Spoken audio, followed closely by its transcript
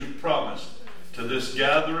promised to this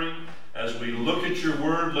gathering. As we look at your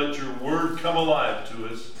word, let your word come alive to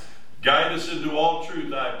us. Guide us into all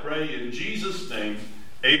truth, I pray, in Jesus' name.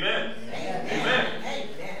 Amen. Amen. Amen.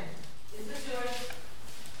 Amen. Is this yours?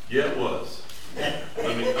 Yeah, it was.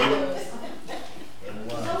 Let me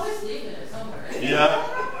He's always leaving it somewhere. Yeah,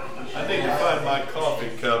 I need to find my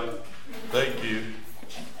coffee cup. Thank you.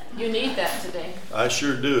 You need that today. I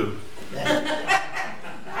sure do.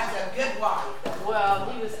 That's a good wife. Well,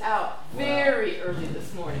 he was out very early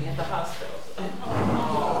this morning at the hospital.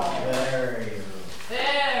 Very early.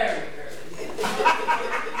 Very early. You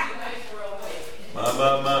guys were awake.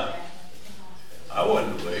 My. I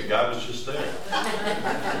wasn't awake. I was just there.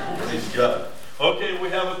 Praise God. Okay, we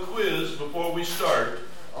have a quiz before we start.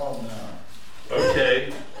 Oh, no.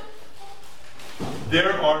 Okay.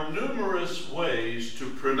 There are numerous ways to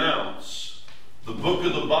pronounce the book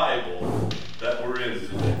of the Bible that we're in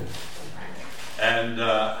today. And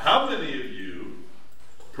how many of you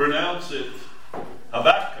pronounce it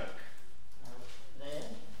Habakkuk?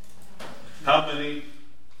 How many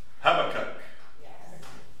Habakkuk?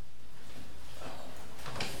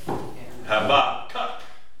 Habakkuk.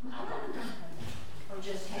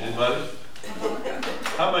 Anybody?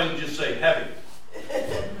 How many just say heavy?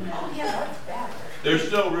 Oh, yeah, that's better.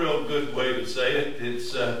 There's no real good way to say it.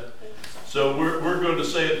 It's so we're going to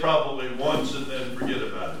say it probably once and then forget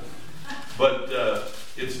about it. But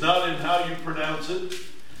it's not in how you pronounce it.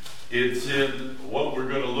 It's in what we're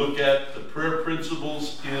going to look at, the prayer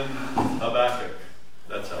principles in Habakkuk.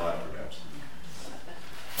 That's how I pronounce it.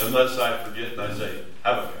 Unless I forget and I say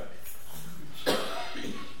Habakkuk.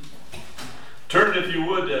 Turn, if you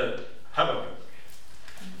would, to Habakkuk.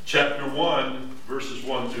 Chapter 1, verses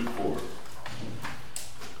 1 through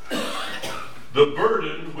 4. The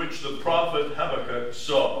burden which the prophet Habakkuk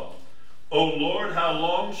saw. O Lord, how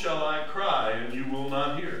long shall I cry, and you will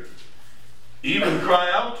not hear? Even cry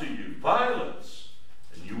out to you, violence,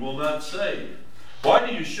 and you will not save. Why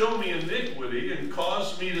do you show me iniquity and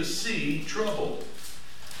cause me to see trouble?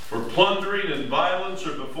 For plundering and violence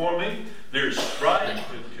are before me. There is strife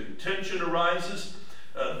and contention arises.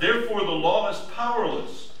 Therefore the law is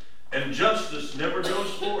powerless, and justice never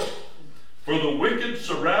goes forth. For the wicked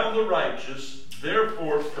surround the righteous,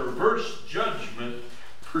 therefore perverse judgment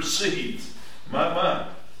proceeds. My.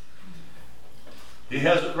 He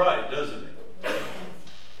has it right, doesn't he?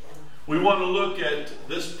 We want to look at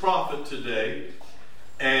this prophet today,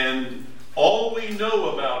 and all we know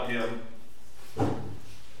about him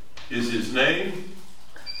is his name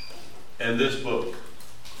and this book.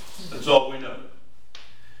 That's all we know.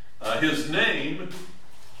 His name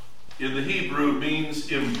in the Hebrew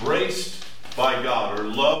means embraced by God or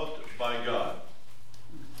loved by God.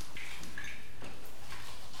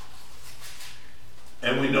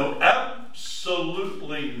 And we know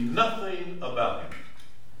absolutely nothing about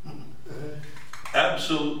him.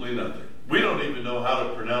 Absolutely nothing. We don't even know how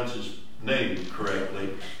to pronounce his name correctly.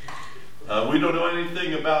 We don't know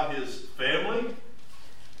anything about his family.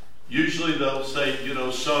 Usually they'll say,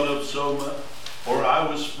 son of Soma, or I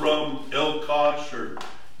was from Elkosh, or,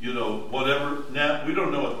 whatever. Now, we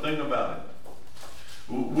don't know a thing about it.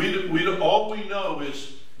 All we know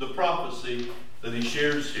is the prophecy that he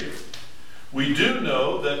shares here. We do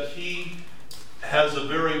know that he has a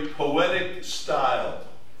very poetic style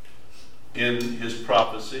in his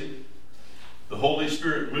prophecy. The Holy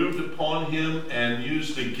Spirit moved upon him and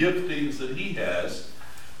used the giftings that he has,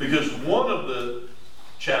 because one of the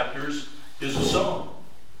chapters is a song.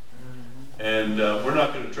 And we're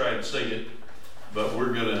not going to try and sing it, but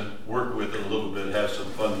we're going to work with it a little bit, have some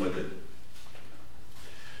fun with it.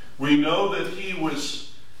 We know that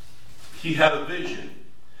he had a vision.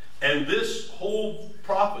 And this whole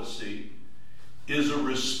prophecy is a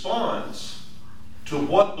response to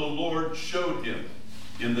what the Lord showed him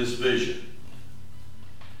in this vision.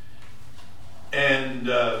 And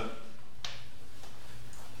have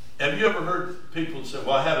you ever heard people say,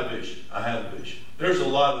 well, I had a vision. I had a vision. There's a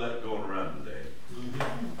lot of that going around today.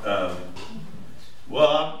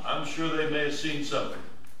 Well, I'm sure they may have seen something.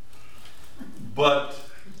 But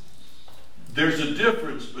there's a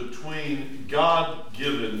difference between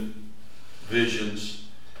God-given visions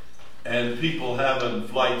and people having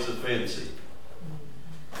flights of fancy.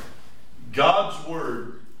 God's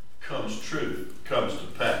word comes true, comes to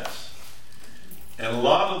pass. And a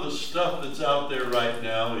lot of the stuff that's out there right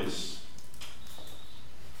now it's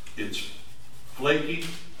flaky,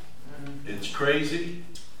 it's crazy.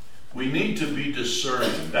 We need to be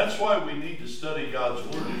discerning. That's why we need to study God's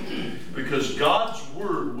word. Because God's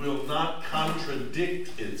word will not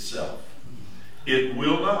contradict itself. It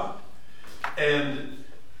will not. And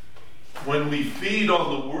when we feed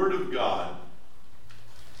on the Word of God,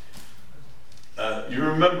 you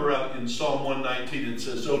remember out in Psalm 119 it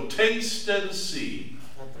says, "So taste and see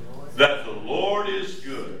that the Lord is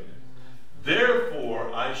good.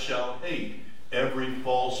 Therefore I shall hate every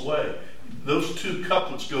false way." Those two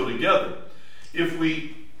couplets go together. If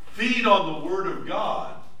we feed on the Word of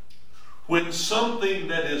God, when something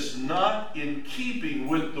that is not in keeping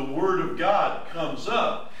with the Word of God comes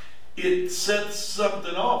up, it sets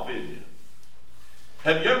something off in you.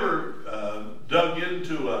 Have you ever dug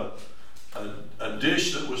into a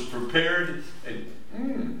dish that was prepared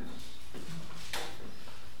and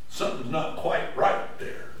something's not quite right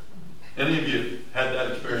there? Any of you had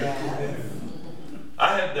that experience? Yes.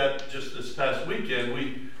 I had that just this past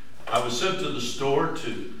weekend. I was sent to the store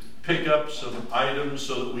to pick up some items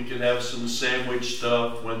so that we could have some sandwich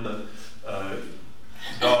stuff when the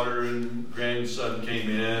daughter and grandson came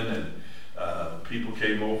in and people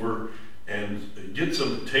came over, and get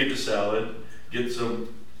some potato salad, get some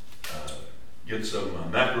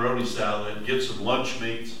macaroni salad, get some lunch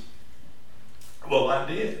meats. Well, I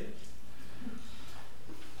did.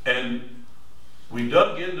 And we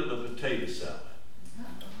dug into the potato salad.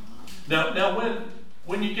 Now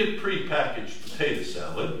when you get prepackaged potato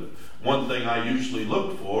salad, one thing I usually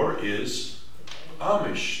look for is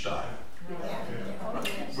Amish style.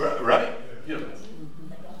 Right? You know.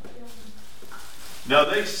 Now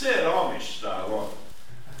they said Amish style on it.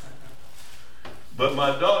 But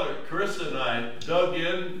my daughter Carissa and I dug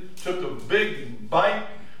in, took a big bite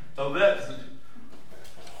of that.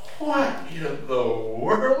 What in the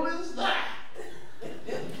world is that?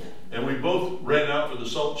 And we both ran out for the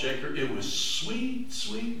salt shaker. It was sweet,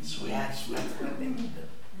 sweet, sweet, sweet.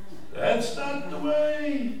 That's not the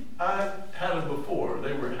way I had it before.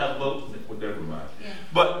 They had low, well, never mind. Yeah.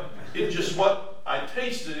 But it just, what I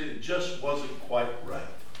tasted, it just wasn't quite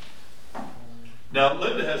right. Now,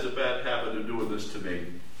 Linda has a bad habit of doing this to me.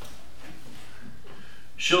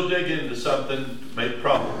 She'll dig into something,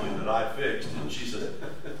 probably that I fixed, and she said,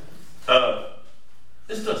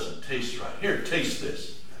 "This doesn't taste right. Here, taste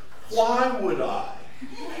this." Why would I?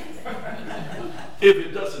 If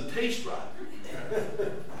it doesn't taste right.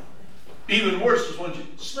 Even worse is when you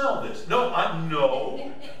smell this. No, I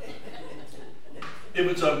know. If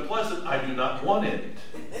it's unpleasant, I do not want it.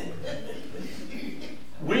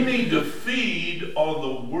 We need to feed on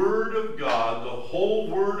the Word of God, the whole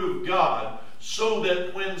Word of God, so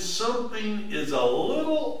that when something is a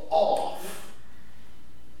little off,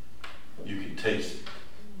 you can taste it.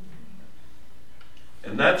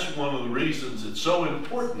 And that's one of the reasons it's so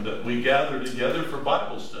important that we gather together for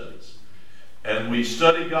Bible studies. And we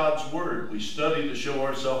study God's Word. We study to show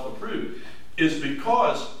ourselves approved. Is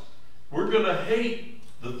because we're going to hate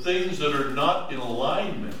the things that are not in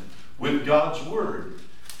alignment with God's Word.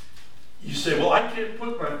 You say, "Well, I can't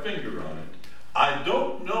put my finger on it. I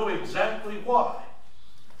don't know exactly why.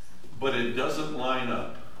 But it doesn't line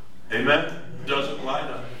up." Amen? It doesn't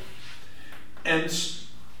line up. And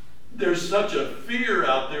there's such a fear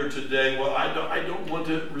out there today. Well, I don't want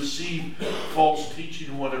to receive false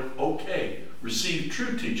teaching. Okay, receive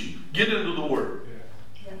true teaching. Get into the Word.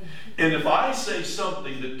 Yeah. And if I say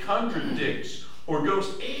something that contradicts or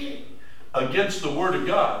goes against the Word of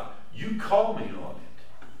God, you call me on it.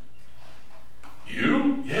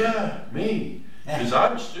 You? Yeah, me. Because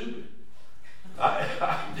I'm stupid. I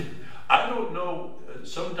don't know.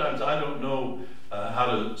 Sometimes I don't know how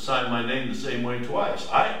to sign my name the same way twice.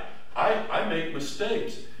 I make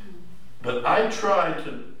mistakes, but I try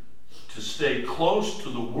to stay close to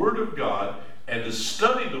the Word of God and to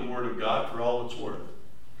study the Word of God for all it's worth.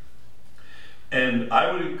 And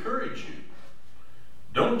I would encourage you,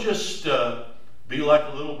 don't just be like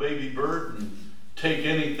a little baby bird and take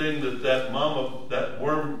anything that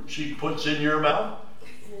worm she puts in your mouth.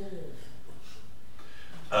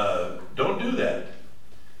 Don't do that.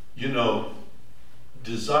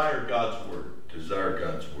 Desire God's Word. Desire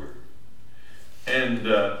God's Word. And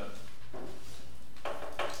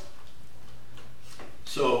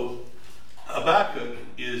so Habakkuk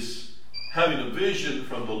is having a vision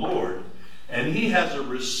from the Lord, and he has a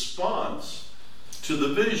response to the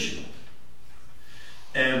vision.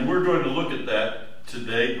 And we're going to look at that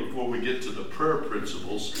today before we get to the prayer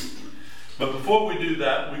principles. But before we do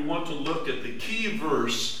that, we want to look at the key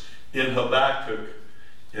verse in Habakkuk,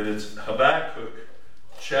 and it's Habakkuk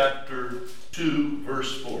chapter 2,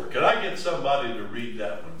 verse 4. Can I get somebody to read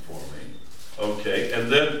that one for me? Okay,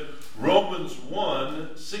 and then Romans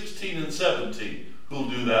 1, 16 and 17. Who'll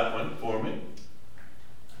do that one for me?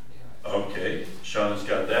 Okay, Shauna's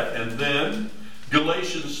got that. And then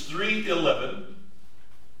Galatians 3:11.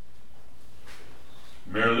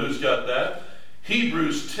 Mary Lou's got that.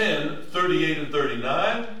 Hebrews 10, 38 and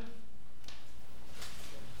 39.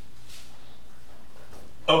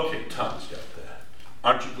 Okay, Tom's got that.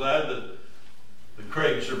 Aren't you glad that the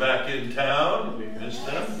Craigs are back in town? We missed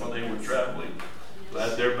them while they were traveling.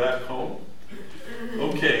 Glad they're back home.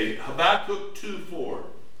 Okay, Habakkuk 2:4.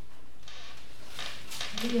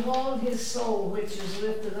 Behold, his soul which is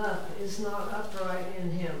lifted up is not upright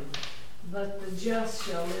in him, but the just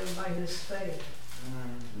shall live by his faith.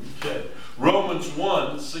 Okay. Romans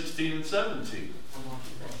 1, 16 and 17.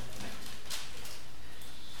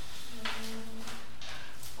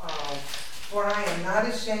 For I am not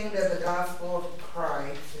ashamed of the gospel of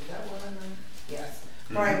Christ. Is that what I'm in? Yes.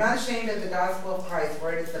 For I am not ashamed of the gospel of Christ,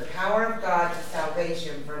 for it is the power of God to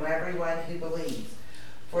salvation from everyone who believes,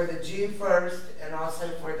 for the Jew first and also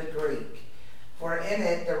for the Greek. For in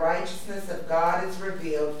it the righteousness of God is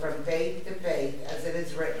revealed from faith to faith, as it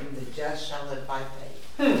is written, the just shall live by faith.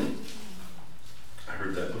 I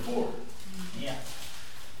heard that before. Yeah.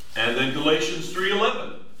 And then Galatians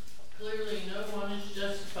 3:11. Clearly, no one is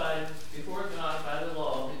justified before God by the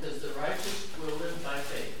law, because the righteous will live by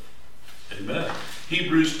faith. Amen.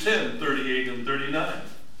 Hebrews 10, 38 and 39.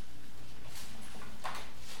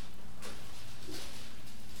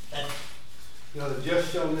 Now the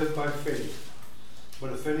just shall live by faith.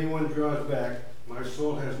 But if anyone draws back, my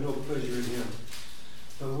soul has no pleasure in him.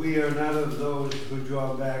 But we are not of those who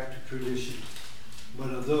draw back to tradition, but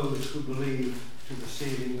of those who believe to the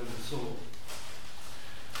saving of the soul.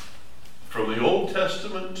 From the Old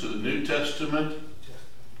Testament to the New Testament,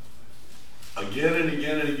 again and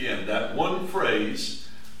again and again, that one phrase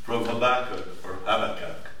from Habakkuk, or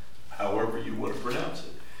Habakkuk, however you want to pronounce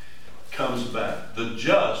it, comes back. The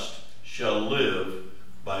just shall live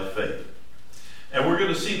by faith. And we're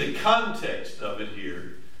going to see the context of it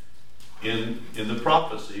here in the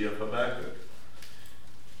prophecy of Habakkuk.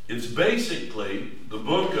 It's basically the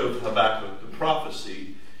book of Habakkuk, the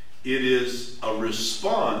prophecy. It is a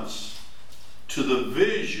response to the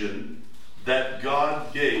vision that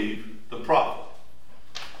God gave the prophet.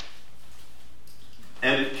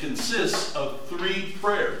 And it consists of 3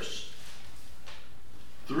 prayers.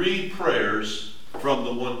 3 prayers from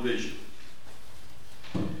the one vision.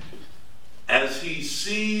 As he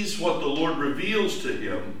sees what the Lord reveals to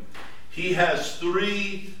him, he has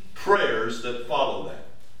 3 prayers that follow that.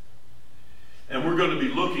 And we're going to be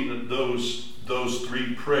looking at those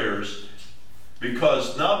 3 prayers,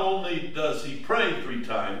 because not only does he pray 3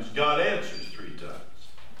 times, God answers 3 times.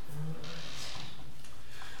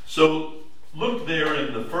 So look there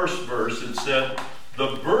in the first verse. It said,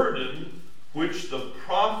 the burden which the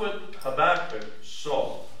prophet Habakkuk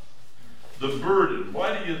saw. The burden.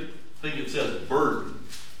 Why do you think it says burden?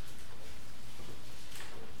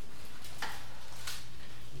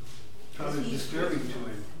 Because it's disturbing to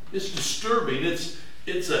him. It's disturbing. It's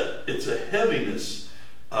a heaviness.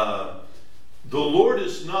 The Lord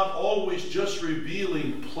is not always just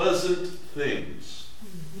revealing pleasant things.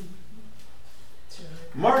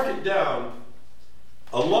 Mark it down.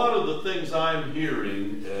 A lot of the things I'm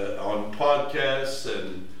hearing on podcasts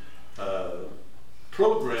and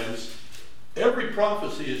programs, every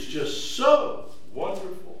prophecy is just so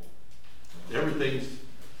wonderful. Everything's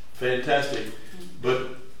fantastic.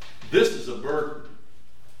 But this is a burden.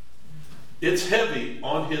 It's heavy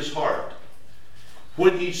on his heart.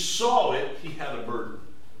 When he saw it, he had a burden.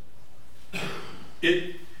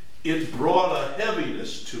 It brought a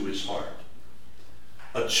heaviness to his heart,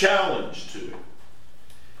 a challenge to it.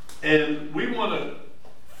 And we want to,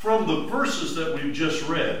 from the verses that we've just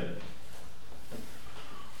read,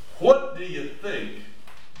 what do you think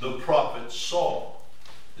the prophet saw?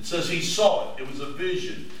 It says he saw it. It was a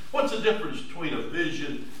vision. What's the difference between a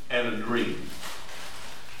vision and a dream?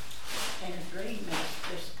 And a dream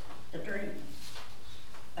is just a dream.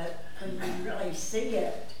 But when you really see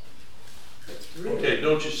it, it's really... Okay,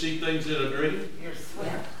 don't you see things in a dream? You're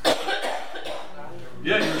asleep.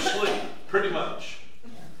 Yeah, you're asleep, pretty much.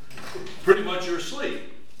 Pretty much you're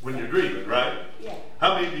asleep when you're dreaming, right? Yeah.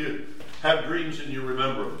 How many of you have dreams and you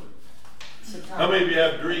remember them? How many of you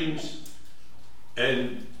have dreams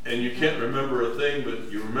and you can't remember a thing, but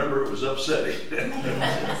you remember it was upsetting?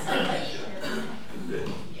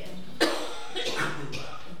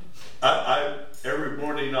 I every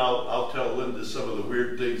morning I'll tell Linda some of the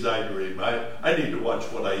weird things I dream. I need to watch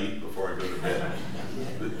what I eat before I go to bed.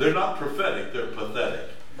 They're not prophetic, they're pathetic.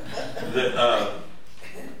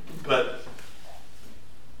 But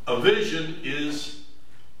a vision is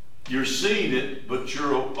you're seeing it, but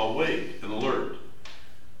you're awake and alert.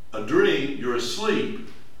 A dream, you're asleep,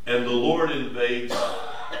 and the Lord invades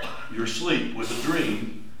your sleep with a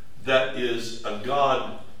dream that is a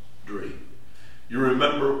God dream. You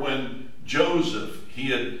remember when Joseph,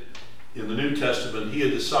 in the New Testament, he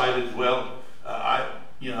had decided, well, I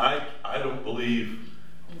don't believe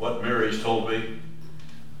what Mary's told me.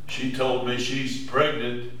 She told me she's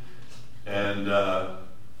pregnant, and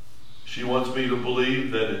she wants me to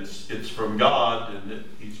believe that it's from God and that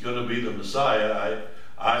he's going to be the Messiah.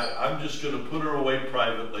 I'm just going to put her away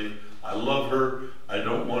privately. I love her. I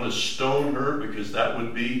don't want to stone her because that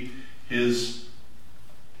would be his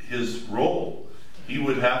role. He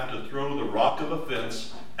would have to throw the rock of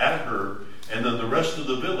offense at her, and then the rest of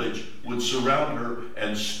the village would surround her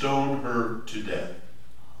and stone her to death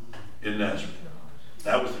in Nazareth.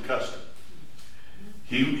 That was the custom.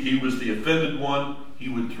 He was the offended one. He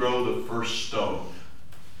would throw the first stone.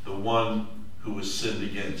 The one who was sinned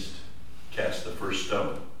against cast the first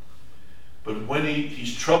stone. But when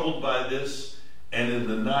he's troubled by this, and in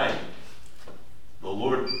the night, the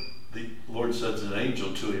Lord sends an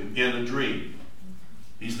angel to him in a dream.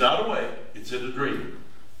 He's not awake. It's in a dream.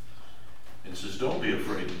 And says, don't be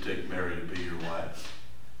afraid to take Mary to be your wife.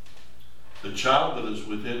 The child that is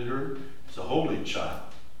within her is a holy child.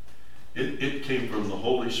 It came from the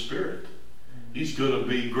Holy Spirit. He's going to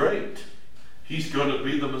be great. He's going to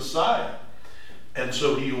be the Messiah. And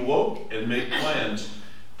so he awoke and made plans,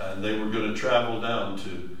 and they were going to travel down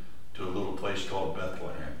to a little place called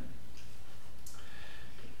Bethlehem.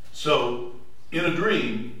 So, in a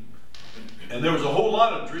dream, and there was a whole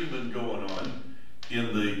lot of dreaming going on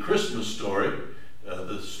in the Christmas story,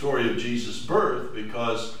 the story of Jesus' birth,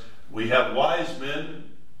 because we have wise men.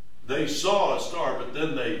 They saw a star, but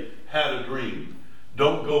then they had a dream.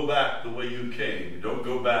 Don't go back the way you came. Don't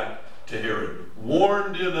go back to Herod.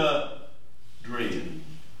 Warned in a dream.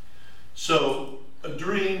 So, a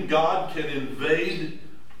dream, God can invade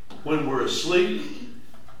when we're asleep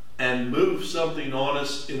and move something on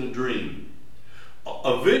us in a dream.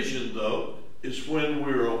 A vision, though, is when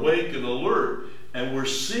we're awake and alert and we're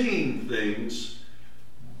seeing things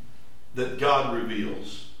that God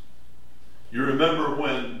reveals. You remember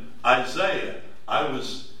when Isaiah,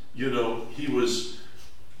 he was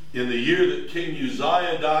in the year that King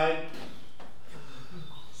Uzziah died,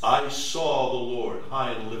 I saw the Lord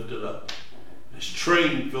high and lifted up. His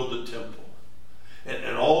train filled the temple.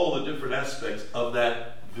 And all the different aspects of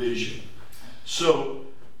that vision. So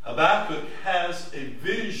Habakkuk has a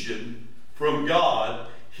vision from God.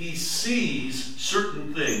 He sees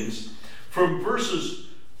certain things. From verses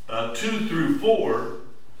 2 through 4,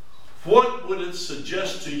 what would it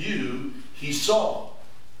suggest to you he saw?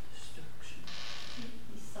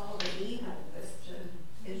 He saw the evil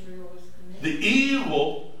that Israel was committing. The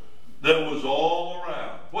evil that was all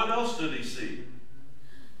around. What else did he see?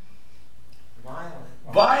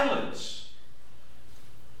 Violence.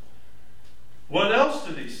 What else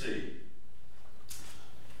did he see?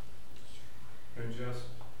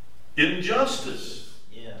 Injustice.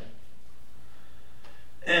 Yeah.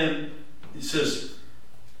 And he says,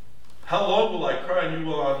 how long will I cry and you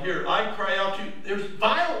will not hear? I cry out to you. There's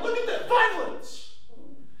violence. Look at that violence.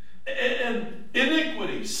 And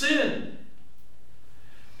iniquity, sin,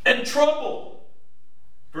 and trouble.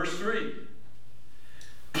 Verse 3.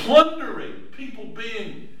 Plundering, people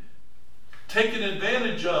being taken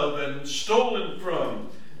advantage of and stolen from,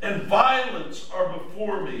 and violence are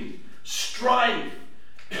before me. Strife,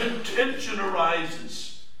 contention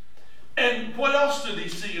arises. And what else did he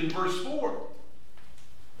see in verse 4?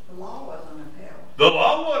 The law wasn't a help. The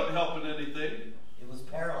law wasn't helping anything. It was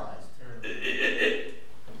paralyzed.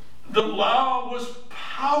 The law was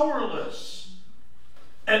powerless,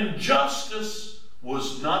 and justice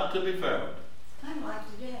was not to be found. Kind of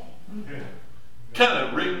like today. Kind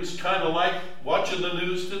of rings kind of like watching the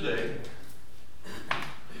news today.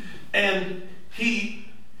 And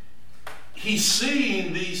he's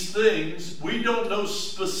seeing these things. We don't know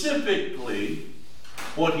specifically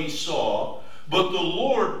what he saw, but the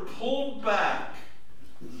Lord pulled back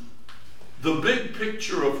the big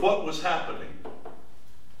picture of what was happening.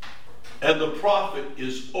 And the prophet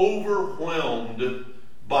is overwhelmed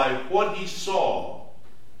by what he saw.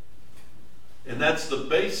 And that's the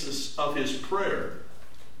basis of his prayer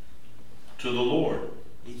to the Lord.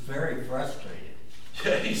 He's very frustrated.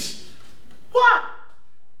 Yeah, what?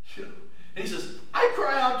 And he says, I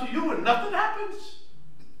cry out to you and nothing happens.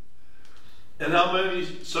 And how many,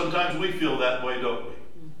 sometimes we feel that way, don't we?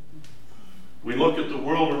 We look at the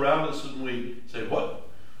world around us and we say, what?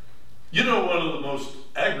 You know, one of the most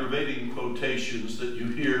aggravating quotations that you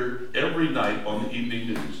hear every night on the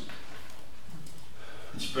evening news.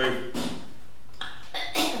 It's very...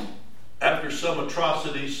 After some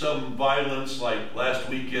atrocity, some violence, like last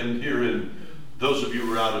weekend here in those of you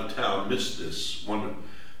who are out of town missed this.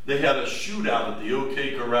 They had a shootout at the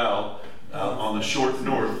OK Corral on the short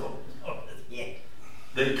north. Yeah.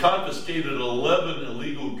 They confiscated 11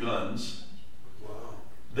 illegal guns. Wow.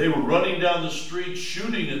 They were running down the street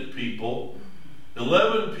shooting at people.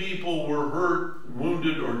 11 people were hurt,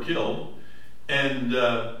 wounded, or killed. And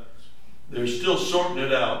they're still sorting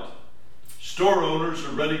it out. Store owners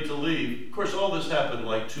are ready to leave. Of course, all this happened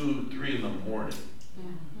like 2, 3 in the morning.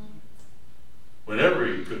 When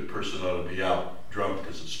every good person ought to be out drunk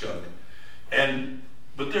as a skunk.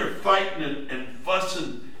 But they're fighting and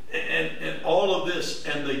fussing and all of this,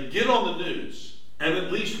 and they get on the news, and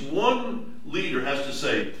at least one leader has to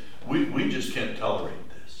say, we just can't tolerate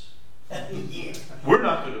this. Yeah. We're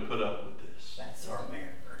not going to put up with this. That's our mayor.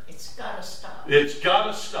 It's gotta stop. It's got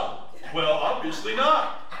to stop. Well, obviously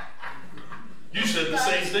not. You said the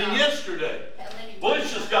same thing yesterday. Well,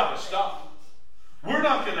 it's just got to stop. We're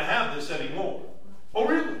not going to have this anymore. Oh,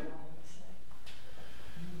 really?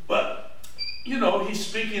 But, he's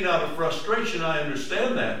speaking out of frustration. I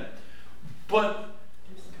understand that. But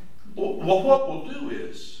what we'll do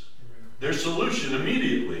is, their solution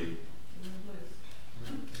immediately,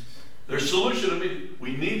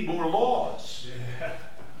 we need more laws.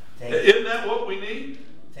 Isn't that what we need?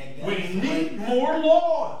 We need more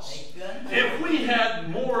laws. If we had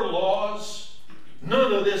more laws,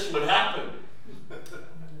 none of this would happen.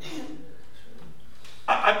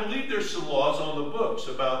 I believe there's some laws on the books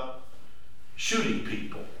about shooting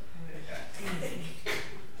people.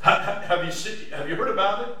 Have you heard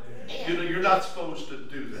about it? You're not supposed to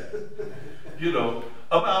do that.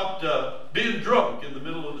 About being drunk in the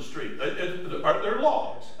middle of the street. Are there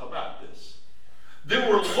laws about this? There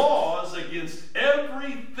were laws against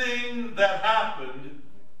everything that happened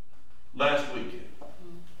last weekend.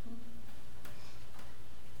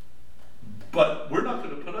 But we're not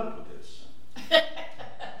going to put up with this.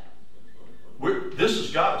 This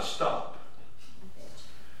has got to stop.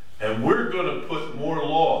 And we're going to put more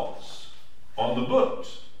laws on the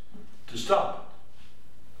books to stop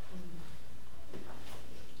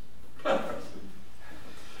it.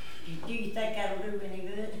 Do you think that'll do any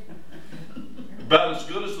good? About as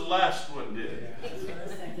good as the last one did.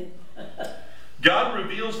 God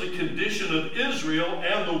reveals the condition of Israel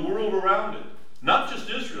and the world around it. Not just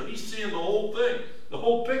Israel. He's seeing the whole thing, the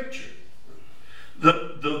whole picture.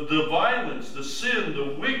 The violence, the sin,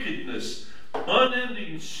 the wickedness,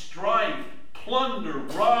 unending strife, plunder,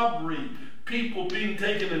 robbery, people being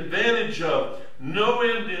taken advantage of, no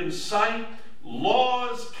end in sight.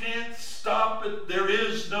 Laws can't stop it. There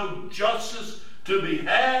is no justice to be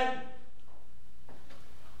had.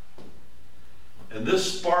 And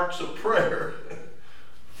this sparks a prayer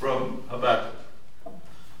from Habakkuk.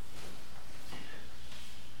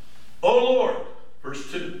 O Lord,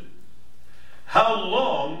 verse 2, how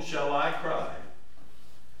long shall I cry,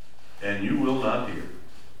 and you will not hear?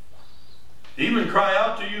 Even cry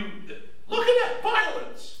out to you, look at that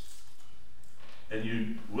violence, and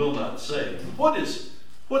you will not say.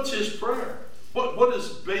 What's his prayer? What is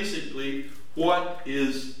basically what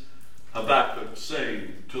is Habakkuk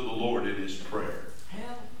saying to the Lord in his prayer?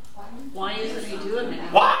 Why isn't he doing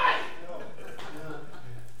that? Why?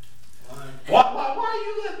 Why are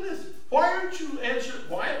you letting this? Why aren't you answering?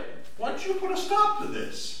 Why don't you put a stop to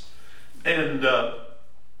this? And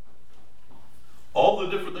all the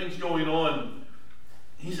different things going on.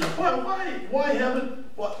 He said, why haven't?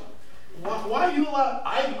 Why you allow?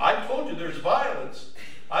 I told you there's violence.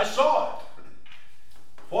 I saw it.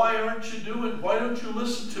 Why aren't you doing? Why don't you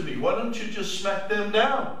listen to me? Why don't you just smack them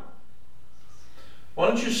down? Why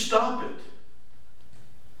don't you stop it?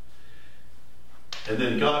 And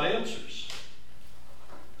then God answers.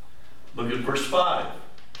 Look at verse 5.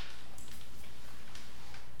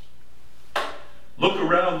 Look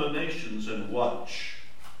around the nations and watch.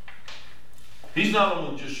 He's not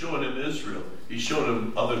only just showing him Israel, he's showing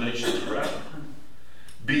him other nations around.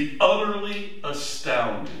 Be utterly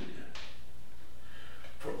astounded.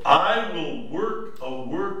 For I will work a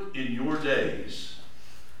work in your days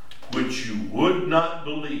which you would not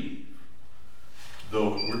believe,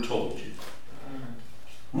 though it were told you.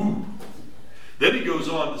 Ooh. Then he goes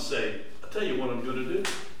on to say, I'll tell you what I'm going to do.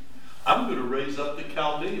 I'm going to raise up the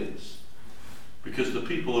Chaldeans, because the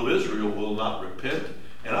people of Israel will not repent,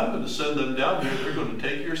 and I'm going to send them down here. They're going to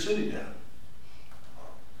take your city down.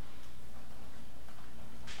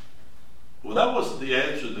 Well, that wasn't the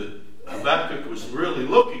answer that Habakkuk was really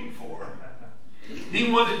looking for.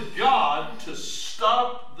 He wanted God to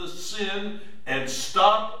stop the sin and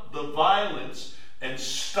stop the violence and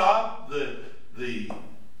stop the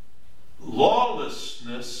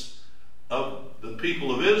lawlessness of the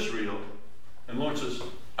people of Israel And the Lord says,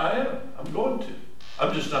 I am. I'm going to.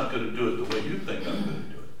 I'm just not going to do it the way you think I'm going to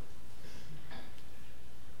do it.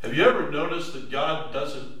 Have you ever noticed that God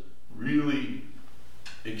doesn't really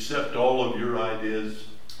accept all of your ideas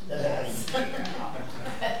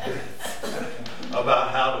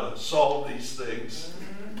about how to solve these things?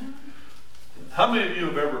 How many of you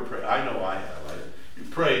have ever prayed? I know I have. You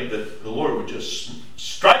prayed that the Lord would just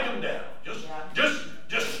strike them down. Just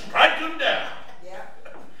strike them down. Yeah.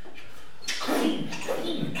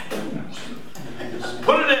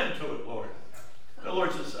 Put an end to it, Lord. The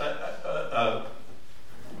Lord says,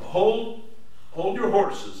 hold your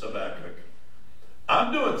horses, Habakkuk.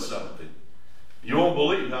 I'm doing something. You won't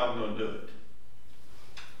believe how I'm going to do it.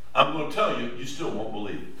 I'm going to tell you, you still won't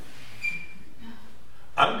believe it.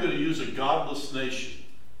 I'm going to use a godless nation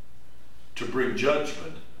to bring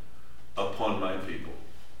judgment upon my people.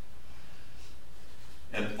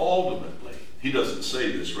 And ultimately, he doesn't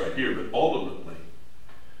say this right here, but ultimately,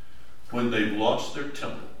 when they've lost their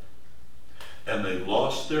temple, and they've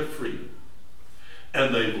lost their freedom,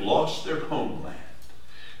 and they've lost their homeland,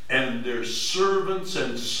 and they're servants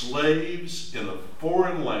and slaves in a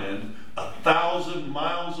foreign land 1,000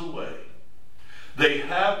 miles away, they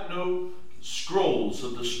have no scrolls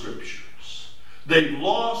of the scriptures. They've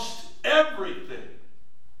lost everything.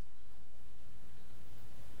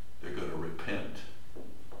 They're going to repent,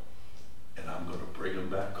 and I'm going to bring them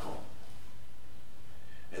back home,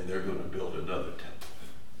 and they're going to build another temple,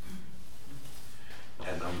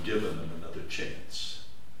 and I'm giving them another chance.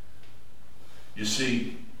 You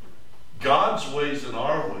see, God's ways and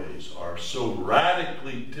our ways are so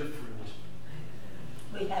radically different.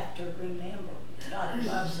 We have to remember, God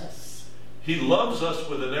loves us. He loves us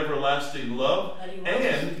with an everlasting love,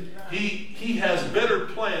 and he has better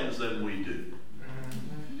plans than we do.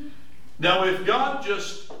 Now, if God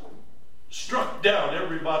just struck down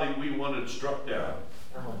everybody we wanted struck down,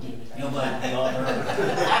 Nobody pay all the road.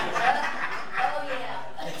 Oh, yeah.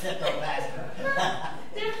 Except our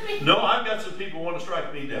pastor. no, I've got some people who want to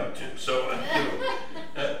strike me down too. So,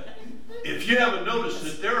 if you haven't noticed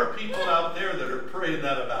it, there are people out there that are praying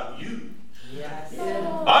that about you. Yes.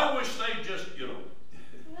 I wish they just,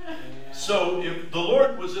 So if the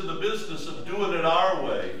Lord was in the business of doing it our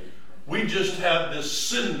way, we just have this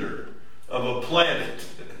cinder of a planet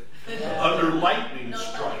under lightning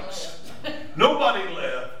strikes. Nobody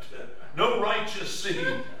left. No righteous seed.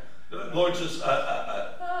 The Lord says,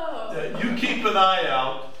 you keep an eye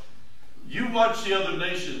out. You watch the other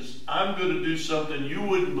nations. I'm going to do something you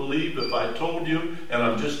wouldn't believe if I told you, and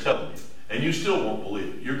I'm just telling you. And you still won't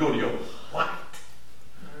believe it. You're going to go, what?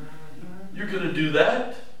 You're going to do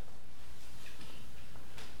that?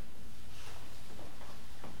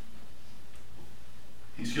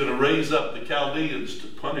 He's going to raise up the Chaldeans to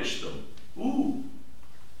punish them. Ooh.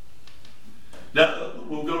 Now,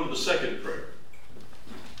 we'll go to the second prayer.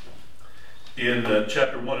 In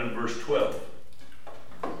chapter 1 and verse 12.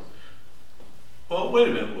 Well, wait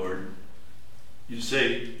a minute, Lord. You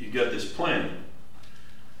say you got this plan.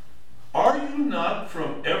 Are you not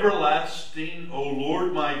from everlasting, O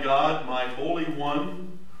Lord my God, my Holy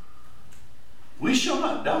One? We shall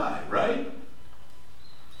not die, right?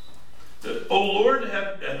 O Lord,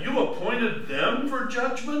 have you appointed them for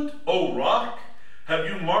judgment? O Rock, have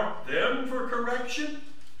you marked them for correction?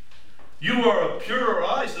 You are of purer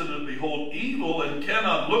eyes than to behold evil and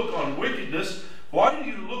cannot look on wickedness. Why do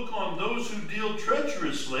you look on those who deal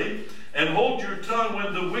treacherously and hold your tongue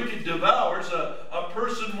when the wicked devours a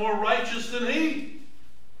person more righteous than he?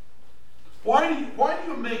 Why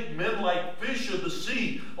do you make men like fish of the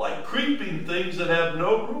sea, like creeping things that have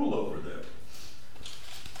no rule over them?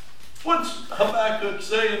 What's Habakkuk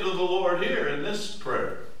saying to the Lord here in this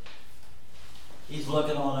prayer? He's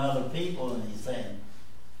looking on other people and he's saying,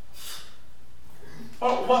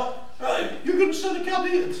 Oh, what? You're going to send the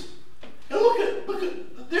Chaldeans. And look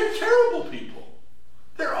at, they're terrible people.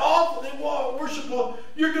 They're awful. They worship.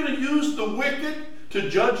 You're going to use the wicked to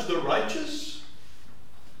judge the righteous?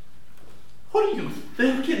 What are you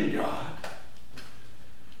thinking, God?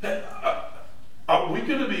 Are we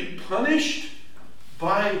going to be punished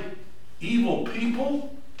by evil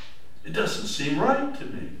people? It doesn't seem right to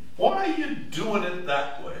me. Why are you doing it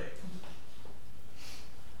that way?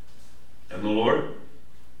 And the Lord,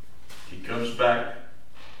 he comes back.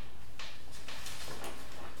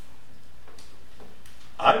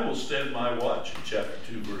 I will stand my watch in chapter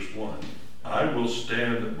 2, verse 1. I will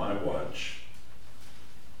stand at my watch.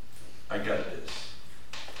 I got this.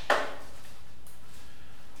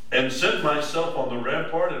 And set myself on the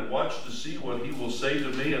rampart and watch to see what he will say to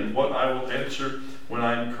me and what I will answer when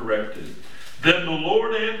I am corrected. Then the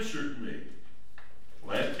Lord answered me,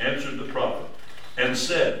 answered the prophet. and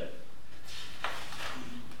said,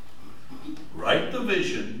 write the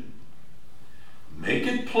vision, make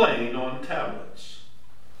it plain on tablets,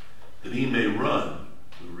 that he may run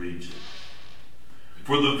who reads it.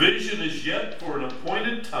 For the vision is yet for an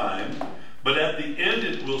appointed time, but at the end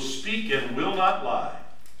it will speak and will not lie.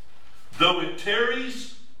 Though it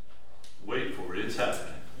tarries, wait for it, it's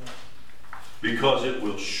happening. Because it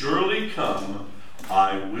will surely come,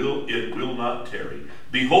 it will not tarry.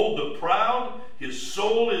 Behold the proud, his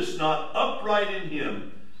soul is not upright in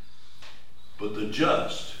him, but the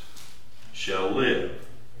just shall live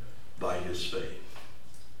by his faith.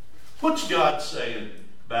 What's God saying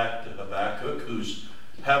back to Habakkuk, who's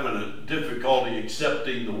having a difficulty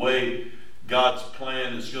accepting the way God's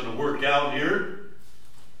plan is going to work out here?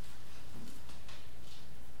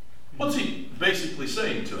 What's he basically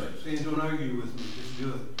saying to him? Saying, don't argue with me, just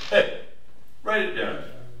do it. Hey, write it down.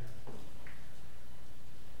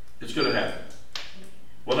 It's going to happen.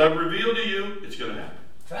 What I've revealed to you, it's going to happen.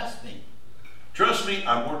 Trust me. Trust me,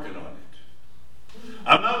 I'm working on it.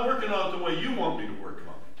 I'm not working on it the way you want me to work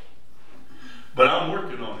on it. But I'm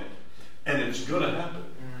working on it. And it's going to happen.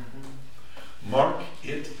 Mark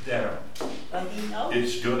it down. But he knows.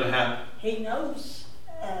 It's going to happen. He knows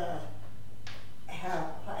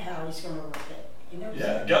how he's going to work it. He knows.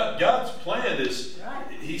 Yeah, God's plan is,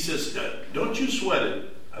 right. He says, don't you sweat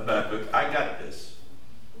it, Habakkuk. I got this.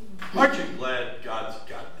 Aren't you glad God's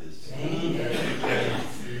got this?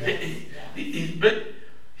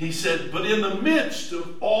 He said, but in the midst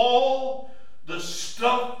of all the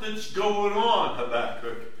stuff that's going on,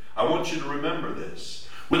 Habakkuk, I want you to remember this.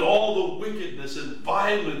 With all the wickedness and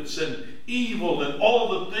violence and evil and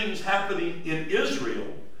all the things happening in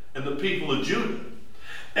Israel and the people of Judah,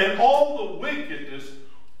 and all the wickedness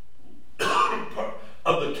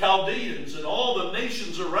of the Chaldeans and all the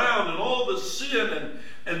nations around and all the sin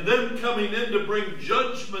and them coming in to bring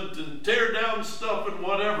judgment and tear down stuff and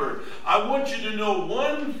whatever, I want you to know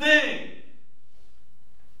one thing.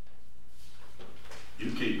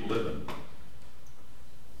 You keep living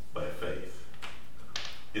by faith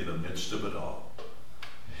in the midst of it all.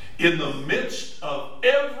 In the midst of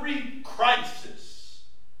every crisis,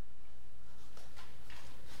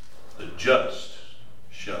 the just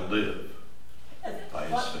shall live by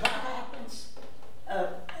his faith. What happens?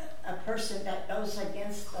 A person that goes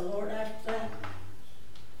against the Lord after that,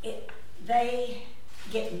 they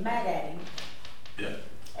get mad at him. Yeah.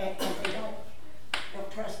 And they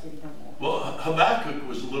don't trust him no more. Well, Habakkuk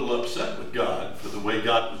was a little upset with God for the way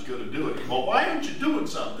God was going to do it. Well, why aren't you doing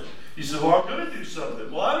something? He said, well, I'm going to do something.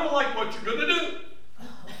 Well, I don't like what you're going to do.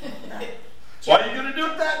 Why are you going to do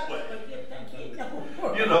it that way?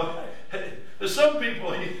 You know, there's some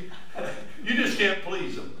people, you just can't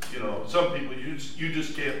please them. You know, some people you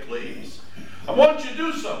just can't please. I want you to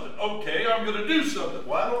do something. Okay, I'm going to do something.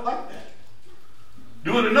 Well, I don't like that.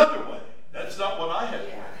 Do it another way. That's not what I have.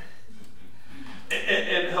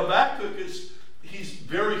 And Habakkuk he's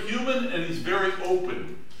very human and he's very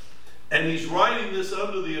open. And he's writing this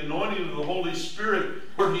under the anointing of the Holy Spirit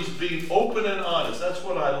where he's being open and honest. That's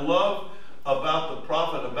what I love about the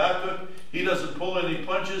prophet Habakkuk. He doesn't pull any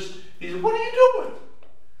punches. He said, what are you doing?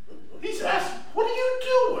 He's asking, what are you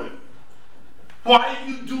doing? Why are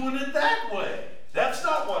you doing it that way? That's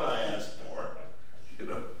not what I asked for. You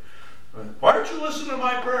know. Why aren't you listening to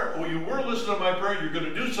my prayer? Oh, you were listening to my prayer. You're going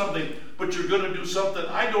to do something, but you're going to do something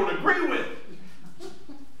I don't agree with.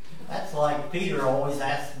 That's like Peter always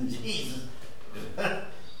asking Jesus,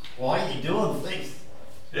 why are you doing things?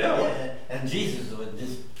 Yeah. And Jesus would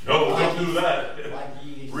just... No, don't do that. Like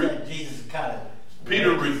you said, Jesus kind of...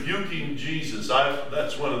 Peter rebuking Jesus.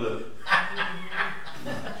 That's one of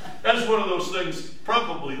those things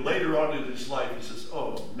probably later on in his life. He says,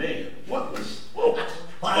 oh man, what was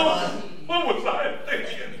I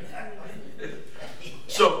thinking?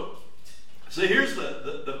 So here's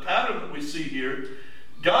the pattern that we see here.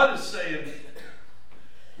 God is saying,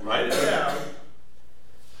 write it down.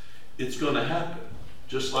 It's going to happen.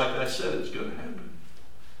 Just like I said, it's going to happen.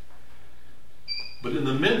 But in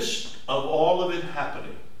the midst of all of it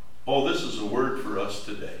happening, this is a word for us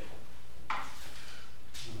today.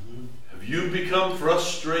 Have you become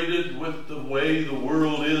frustrated with the way the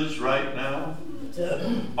world is right now?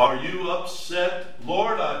 Are you upset?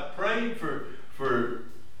 Lord, I've prayed for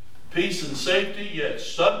peace and safety, yet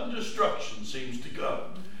sudden destruction seems to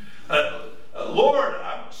come. Lord,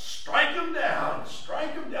 strike them down.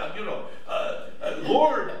 You know,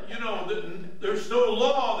 Lord, you know, there's no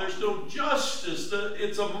law, there's no justice.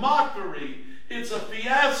 It's a mockery. It's a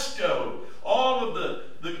fiasco. All of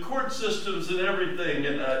the court systems and everything.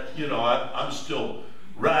 And, you know, I'm still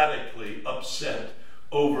radically upset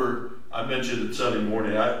over I mentioned it Sunday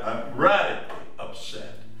morning, I'm radically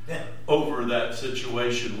upset over that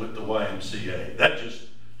situation with the YMCA. That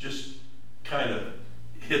just kind of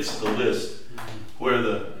hits the list, where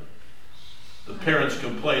the parents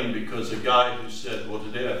complained because a guy who said, well,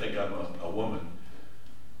 today I think I'm a woman,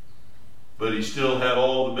 but he still had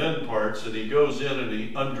all the men parts, and he goes in and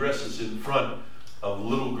he undresses in front of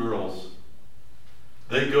little girls.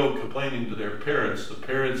 They go complaining to their parents. The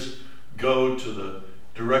parents go to the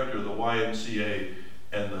director of the YMCA,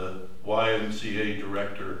 and the YMCA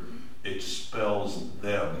director expels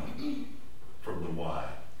them from the Y.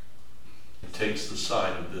 He takes the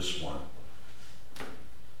side of this one.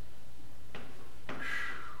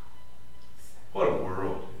 What a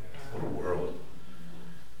world. What a world.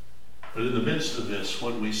 But in the midst of this,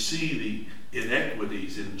 when we see the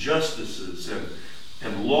inequities, injustices,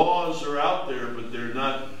 and laws are out there, but they're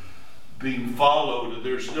not being followed, and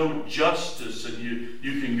there's no justice, and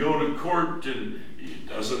you can go to court, and it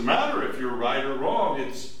doesn't matter if you're right or wrong.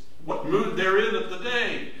 It's what mood they're in at the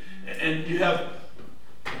day. And you have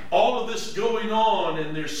all of this going on,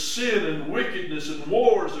 and there's sin and wickedness and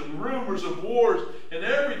wars and rumors of wars and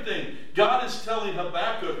everything. God is telling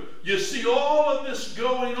Habakkuk, you see all of this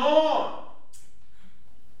going on.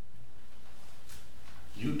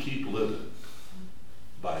 You keep living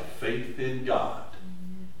by faith in God,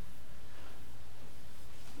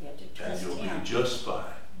 and you'll be just fine.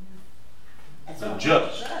 The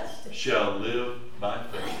just shall live by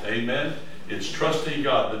faith. Amen? It's trusting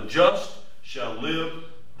God. The just shall live,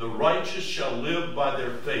 the righteous shall live by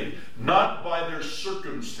their faith, not by their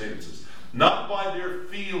circumstances, not by their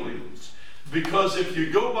feelings. Because if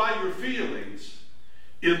you go by your feelings,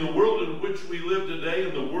 in the world in which we live today,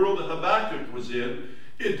 in the world that Habakkuk was in,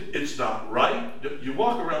 it's not right. You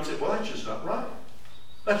walk around and say, well, that's just not right.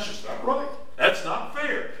 That's just not right. That's not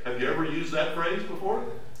fair. Have you ever used that phrase before?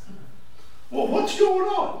 Well, what's going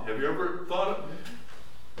on? Have you ever thought of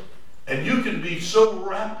it? And you can be so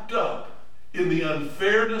wrapped up in the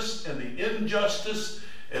unfairness and the injustice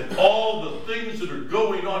and all the things that are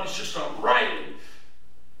going on. It's just not right.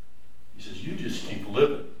 He says, you just keep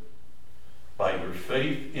living by your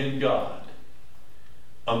faith in God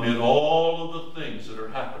amid all of the things that are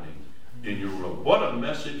happening in your world. What a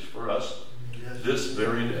message for us this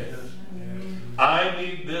very day. I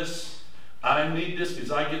need this. I need this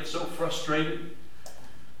because I get so frustrated.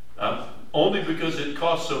 Only because it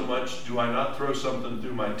costs so much do I not throw something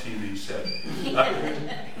through my TV set.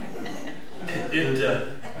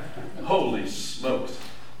 Holy smokes.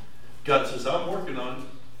 God says, I'm working on it.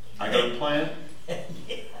 I got a plan.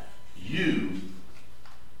 You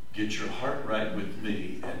get your heart right with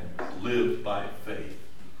me and live by faith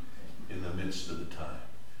in the midst of the time.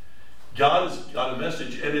 God has got a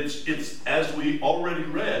message, and it's as we already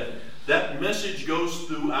read, that message goes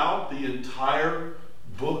throughout the entire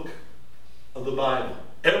book of the Bible.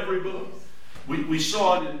 Every book. We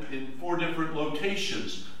saw it in 4 different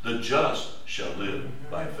locations. The just shall live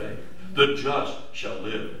by faith. The just shall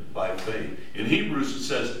live by faith. In Hebrews it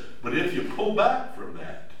says, but if you pull back from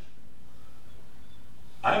that,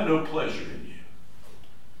 I have no pleasure in you.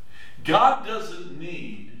 God doesn't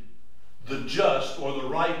need the just or the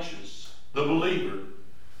righteous, the believer,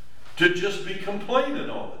 to just be complaining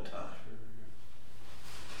all the time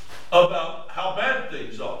about how bad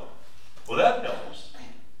things are. Well, that helps,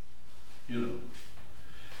 you know.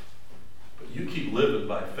 But you keep living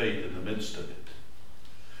by faith in the midst of it.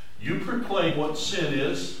 You proclaim what sin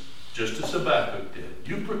is, just as Habakkuk did.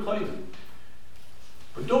 You proclaim it.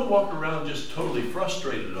 But don't walk around just totally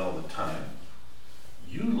frustrated all the time.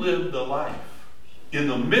 You live the life in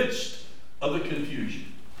the midst of the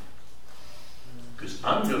confusion. Because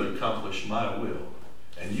I'm going to accomplish my will.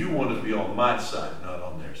 And you want to be on my side, not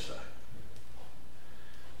on their side.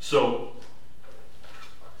 So,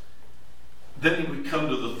 then we come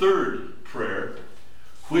to the third prayer,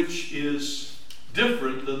 which is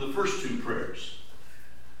different than the first 2 prayers.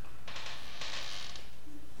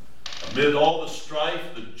 Amid all the strife,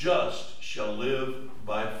 the just shall live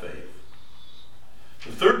by faith.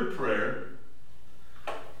 The third prayer,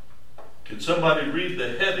 can somebody read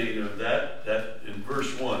the heading of that in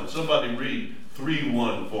verse 1? Somebody read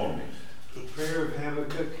 3:1 for me. The prayer of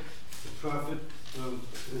Habakkuk, the prophet.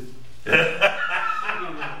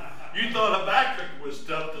 You thought Habakkuk was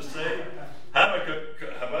tough to say. Habakkuk,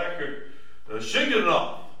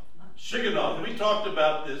 Shigionoth. We talked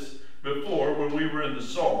about this before when we were in the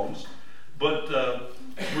Psalms, but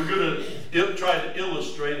we're going to try to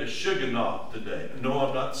illustrate a Shigionoth today. No,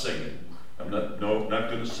 I'm not singing. I'm not going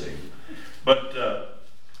to sing. But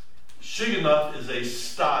Shigionoth is a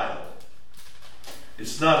style.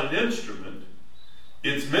 It's not an instrument.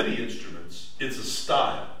 It's many instruments. It's a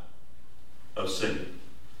style of singing.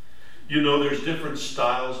 You know, there's different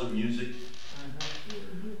styles of music.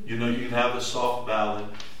 You know, you can have a soft ballad.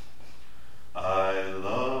 I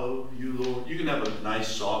love you, Lord. You can have a nice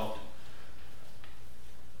soft.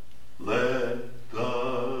 Let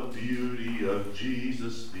the beauty of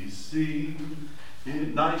Jesus be seen.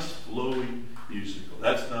 Nice, flowy, musical.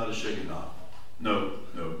 That's not a Shiganoth. No.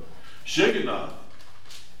 Shiganoth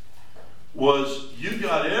was you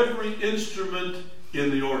got every instrument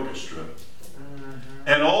in the orchestra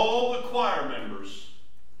and all the choir members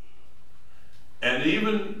and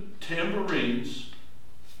even tambourines.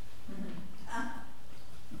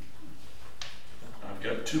 I've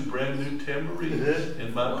got 2 brand new tambourines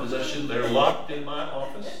in my possession. They're locked in my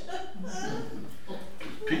office.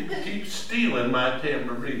 People keep stealing my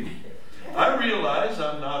tambourine. I realize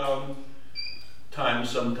I'm not on time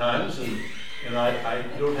sometimes, and I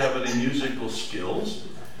don't have any musical skills,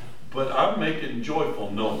 but I'm making joyful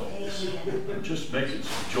noise. I'm just making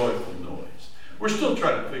some joyful noise. We're still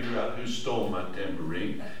trying to figure out who stole my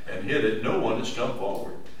tambourine and hid it. No one has come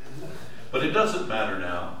forward. But it doesn't matter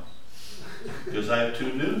now, because I have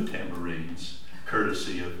 2 new tambourines,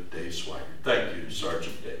 courtesy of Dave Swigert. Thank you,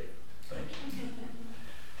 Sergeant Dave. Thank you.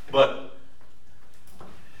 But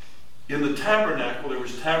in the tabernacle, there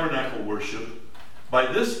was tabernacle worship.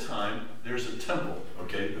 By this time, there's a temple,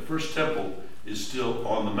 okay? The first temple is still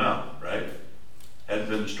on the mountain, right? Hadn't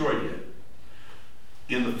been destroyed yet.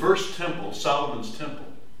 In the first temple, Solomon's temple,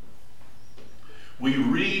 we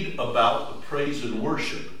read about the praise and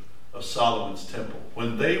worship of Solomon's temple.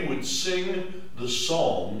 When they would sing the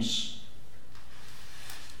Psalms,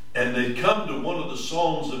 and they'd come to one of the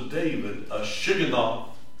Psalms of David, a Shiganoth,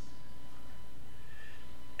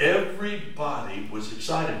 everybody was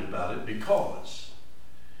excited about it because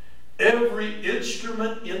every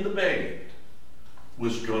instrument in the band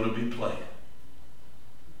was going to be playing.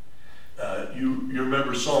 You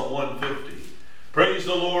remember Psalm 150. Praise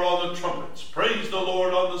the Lord on the trumpets. Praise the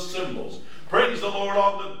Lord on the cymbals. Praise the Lord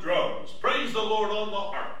on the drums. Praise the Lord on the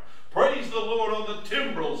harp. Praise the Lord on the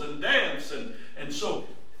timbrels and dance. And so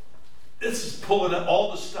this is pulling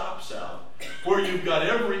all the stops out where you've got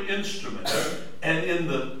every instrument. And in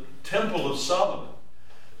the Temple of Solomon,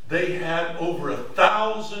 they had over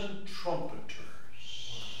 1,000 trumpeters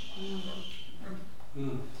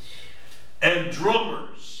and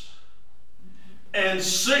drummers and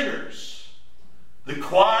singers. The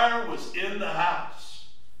choir was in the house.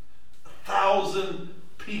 1,000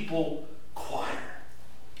 people choir.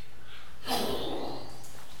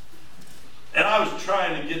 And I was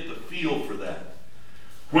trying to get the feel for that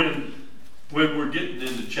when we're getting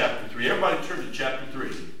into chapter 3. Everybody turn to chapter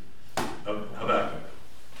 3 of Habakkuk.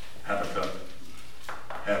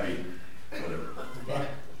 Happy, whatever.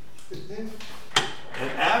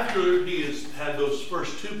 And after he has had those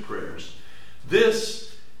first 2 prayers,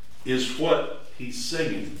 this is what he's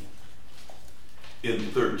singing in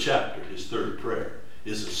the 3rd chapter. His 3rd prayer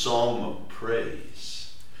is a psalm of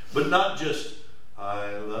praise. But not just,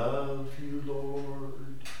 I love you,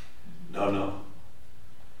 Lord. No.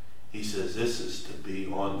 He says this is to be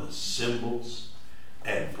on the cymbals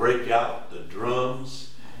and break out the drums.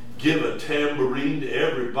 Give a tambourine to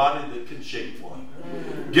everybody that can shake one.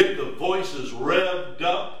 Get the voices revved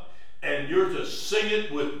up, and you're to sing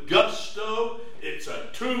it with gusto. It's a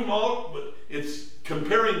tumult, but it's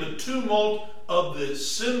comparing the tumult of the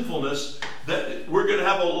sinfulness that we're going to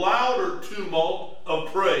have a louder tumult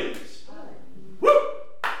of praise. Woo!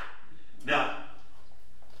 Now,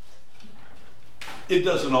 it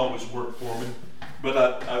doesn't always work for me, but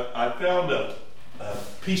I found a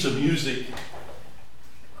piece of music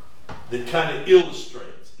that kind of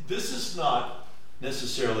illustrates. This is not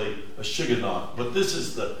necessarily a Shiganoth, but this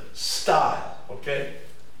is the style, okay?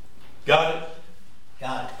 Got it?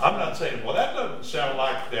 Got it. I'm not saying, well, that doesn't sound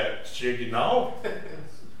like that Shiganoth.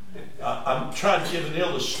 I'm trying to give an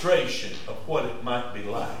illustration of what it might be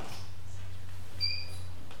like.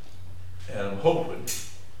 And I'm hoping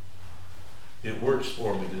it works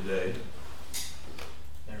for me today.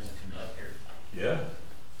 There's a conductor. Yeah?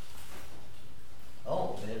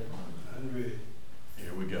 Oh, it. Andre.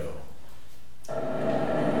 Here we go. O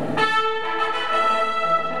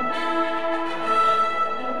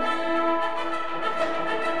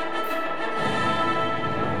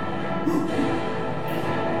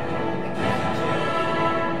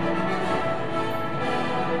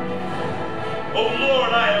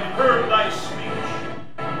Lord, I have heard thy speech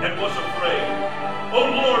and was afraid. O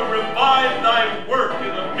Lord, revive thy work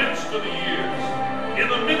in the midst of the years. In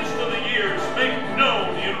the midst of the years, make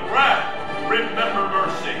known in wrath, remember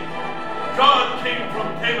mercy. God came from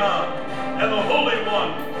Teman and the Holy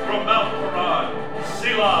One from Mount Paran.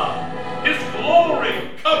 Selah. His glory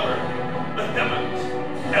covered the heavens,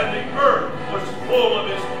 and the earth was full of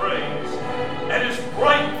his praise. And his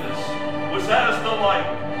brightness was as the light.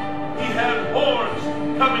 He had horns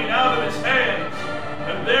coming out of his hands,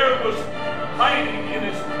 and there was hiding in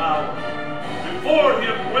his power. Before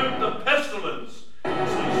him went the pestilence.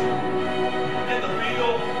 Get the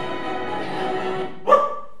feel?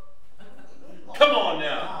 Come on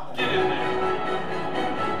now, get in there.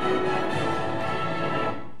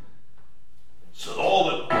 So all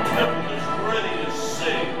the temple is ready to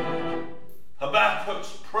sing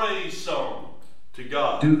Habakkuk's praise song to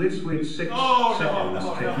God. Do this with 6 seconds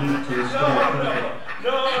technique to restore.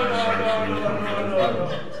 No.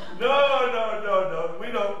 We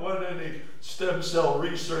don't want any stem cell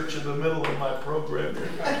research in the middle of my program.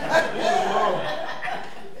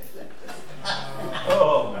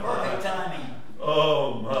 Oh, Perfect timing.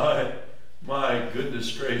 oh my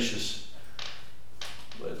goodness gracious.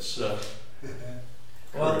 Let's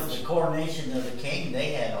Well, the coronation of the king,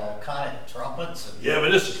 they had all kind of trumpets. And yeah,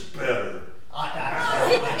 but this is better. I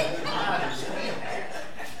understand that.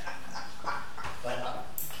 But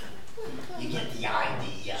you get the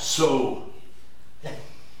idea. So,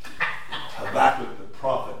 Habakkuk the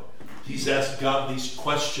prophet, he's asked God these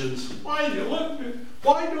questions. Why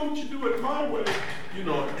don't you do it my way? You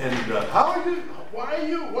know, and why are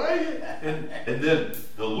you? And then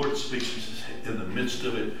the Lord speaks, he says, in the midst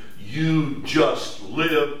of it, you just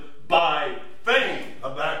live by faith,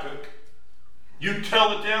 Habakkuk. You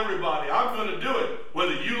tell it to everybody. I'm going to do it,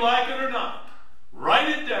 whether you like it or not. Write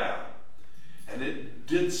it down. And it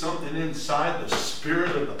did something inside the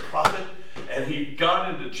spirit of the prophet. And he got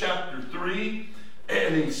into chapter 3,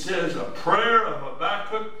 and he says, a prayer of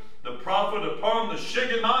Habakkuk, the prophet, upon the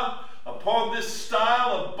Shigionoth, upon this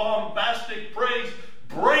style of bombastic praise.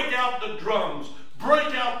 Break out the drums,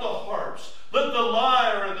 break out the harps. Let the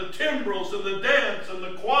lyre and the timbrels and the dance and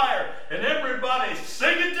the choir and everybody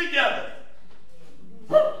sing it together.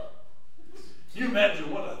 Can you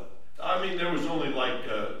imagine there was only like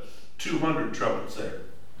 200 trumpets there.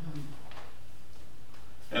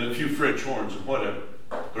 And a few French horns and whatever.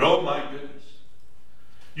 But oh my goodness.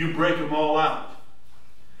 You break them all out.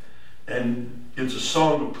 And it's a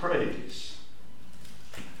song of praise.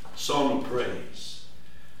 Song of praise.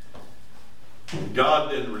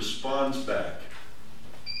 God then responds back.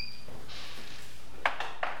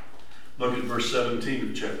 Look at verse 17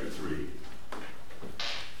 of chapter 3.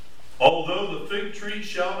 Although the fig tree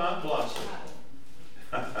shall not blossom,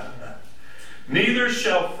 neither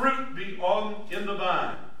shall fruit be in the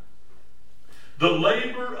vine, the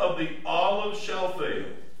labor of the olive shall fail,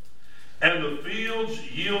 and the fields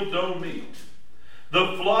yield no meat.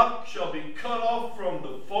 The flock shall be cut off from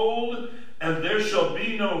the fold, and there shall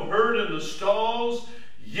be no herd in the stalls.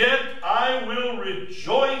 Yet I will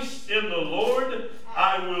rejoice in the Lord.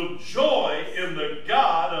 I will joy in the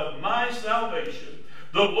God of my salvation.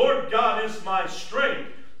 The Lord God is my strength,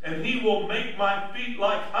 and he will make my feet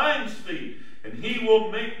like hinds' feet, and he will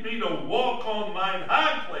make me to walk on mine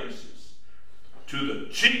high places. To the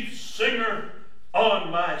chief singer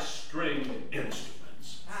on my stringed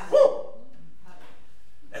instruments. Woo!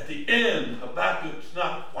 At the end, Habakkuk's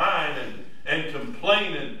not whining and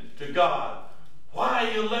complaining to God. Why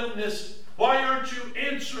are you letting this? Why aren't you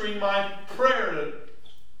answering my prayer to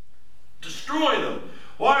destroy them?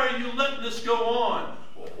 Why are you letting this go on?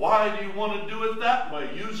 Why do you want to do it that way,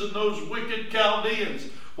 using those wicked Chaldeans?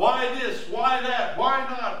 Why this? Why that? Why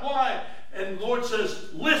not? Why? And the Lord says,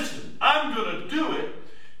 listen, I'm going to do it.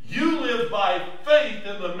 You live by faith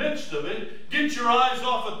in the midst of it. Get your eyes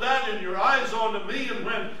off of that and your eyes onto me. And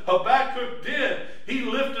when Habakkuk did, he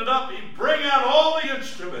lifted up, he bring out all the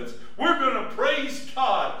instruments. We're going to praise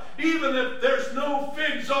God. Even if there's no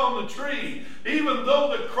figs on the tree, even though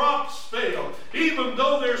the crops fail, even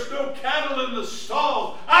though there's no cattle in the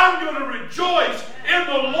stalls, I'm going to rejoice in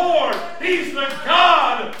the Lord. He's the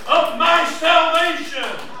God of my salvation.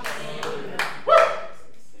 Woo!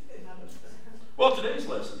 Well, today's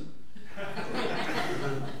lesson,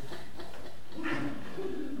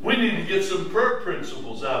 we need to get some prayer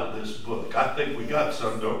principles out of this book. I think we got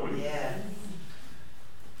some, don't we? Yeah.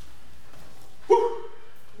 Woo.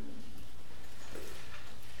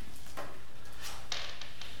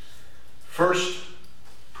 First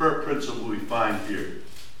prayer principle we find here.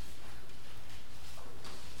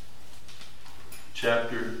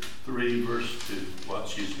 Chapter 3, verse 2.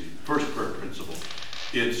 First prayer principle.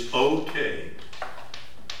 It's okay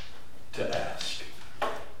to ask.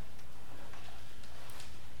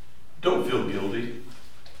 Don't feel guilty.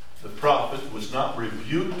 The prophet was not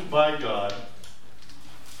rebuked by God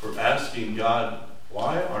for asking God,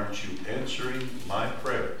 why aren't you answering my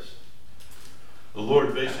prayers? The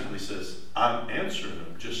Lord basically says, I'm answering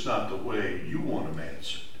them, just not the way you want them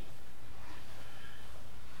answered.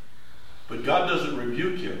 But God doesn't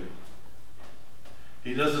rebuke him.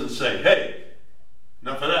 He doesn't say, hey,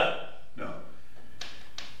 enough of that. No.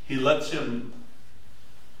 He lets him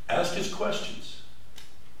ask his questions.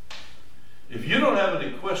 If you don't have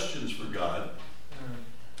any questions for God,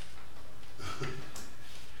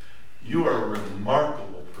 you are a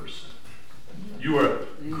remarkable person. You are a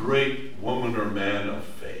great woman or man of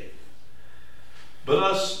faith. But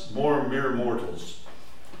us mere mortals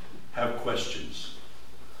have questions.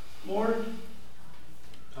 Lord,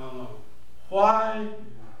 why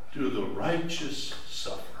do the righteous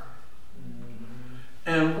suffer?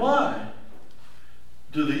 And why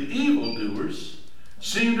do the evildoers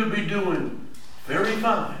seem to be doing very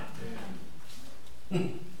fine?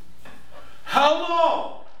 How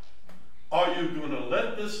long are you going to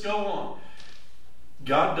let this go on?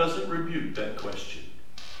 God doesn't rebuke that question.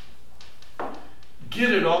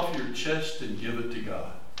 Get it off your chest and give it to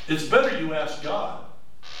God. It's better you ask God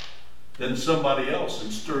than somebody else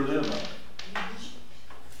and stir them up.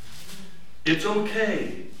 It's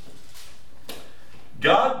okay.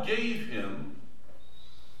 God gave him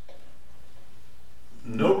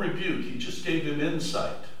no rebuke. He just gave him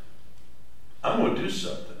insight. I'm going to do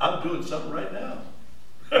something. I'm doing something right now.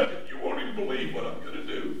 You won't even believe what I'm going to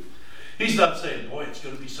do. He's not saying, boy, it's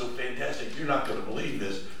going to be so fantastic. You're not going to believe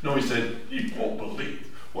this. No, he said, you won't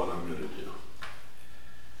believe what I'm going to do.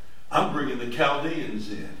 I'm bringing the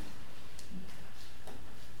Chaldeans in.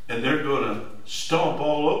 And they're going to stomp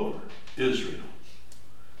all over Israel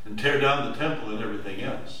and tear down the temple and everything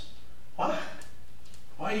else. Why?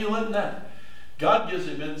 Why are you letting that? God gives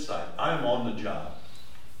him insight. I'm on the job.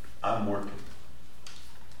 I'm working.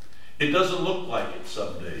 It doesn't look like it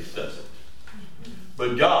some days, does it?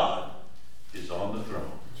 But God is on the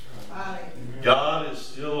throne. God is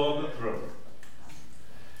still on the throne.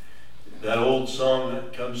 That old song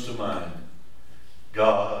that comes to mind.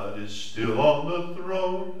 God is still on the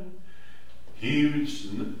throne. He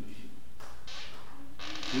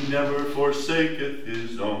never forsaketh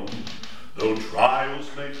his own. Though trials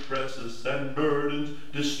may press us and burdens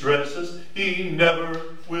distress us, he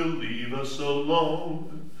never will leave us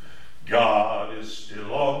alone. God is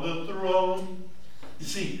still on the throne. You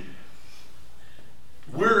see,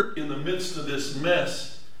 we're in the midst of this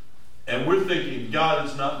mess, and we're thinking God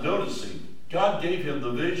is not noticing. God gave him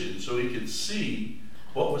the vision so he could see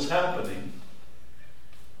what was happening.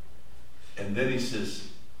 And then he says,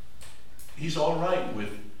 he's all right with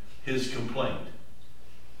his complaint,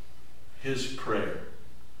 his prayer,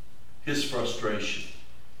 his frustration.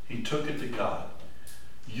 He took it to God.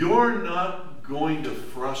 You're not going to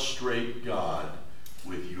frustrate God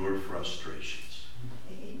with your frustrations.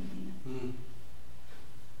 Amen.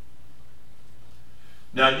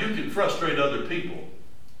 Now, you can frustrate other people.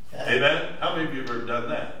 Amen? How many of you have ever done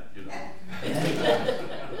that?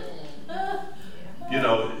 You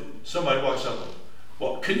know, somebody walks up,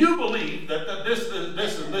 well, can you believe that this, and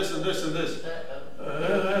this, and this, and this?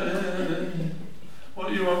 What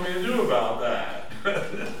do you want me to do about that?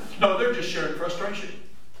 No, they're just sharing frustration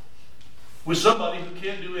with somebody who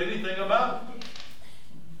can't do anything about it.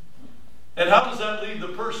 And how does that leave the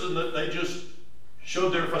person that they just showed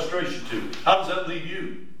their frustration to? How does that leave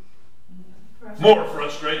you? More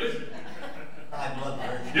frustrated.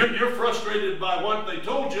 You're frustrated by what they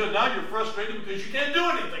told you, and now you're frustrated because you can't do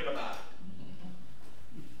anything about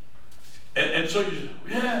it. And so you say,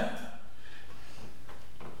 yeah.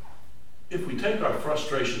 If we take our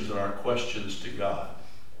frustrations and our questions to God,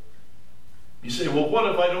 you say, well, what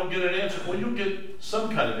if I don't get an answer? Well, you'll get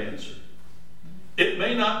some kind of answer. It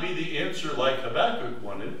may not be the answer like Habakkuk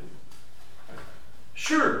wanted.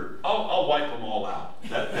 Sure, I'll wipe them all out.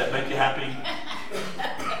 That make you happy?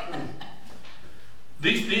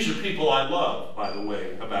 These are people I love, by the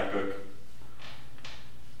way, Habakkuk.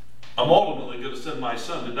 I'm ultimately going to send my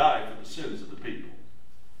son to die for the sins of the people.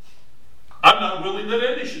 I'm not willing that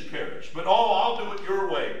any should perish, but I'll do it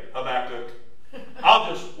your way, Habakkuk.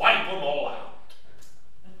 I'll just wipe them all out.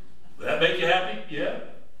 Does that make you happy? Yeah,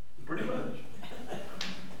 pretty much.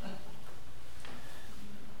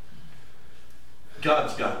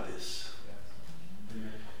 God's got this.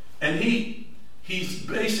 And he's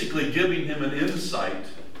basically giving him an insight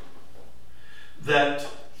that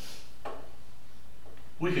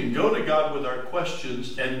we can go to God with our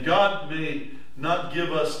questions, and God may not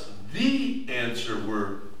give us the answer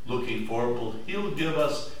we're looking for, but he'll give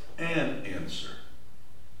us an answer.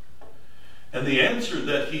 And the answer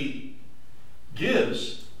that he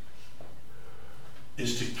gives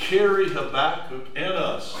is to carry Habakkuk and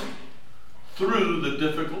us through the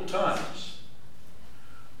difficult times.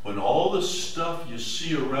 When all the stuff you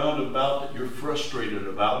see around about that you're frustrated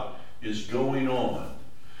about is going on,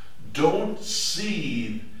 don't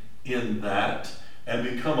seethe in that and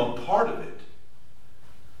become a part of it.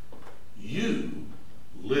 You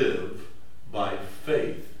live by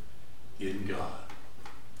faith in God.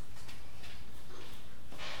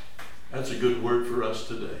 That's a good word for us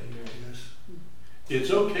today. Yes.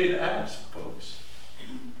 It's okay to ask, folks.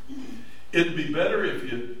 It'd be better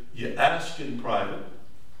if you ask in private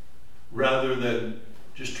rather than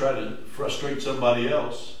just try to frustrate somebody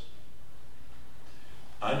else.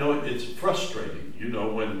 I know it's frustrating,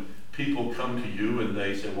 when people come to you and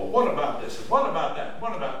they say, well, what about this? And what about that?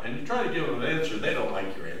 What about, and you try to give them an answer, they don't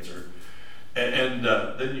like your answer. And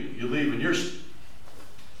then you leave and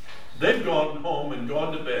they've gone home and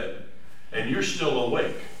gone to bed and you're still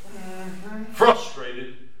awake,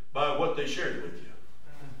 frustrated by what they shared with you.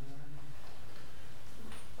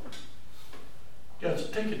 Guys,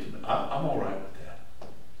 take it to me. I'm all right with that.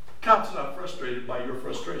 God's not frustrated by your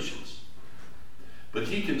frustrations. But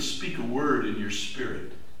he can speak a word in your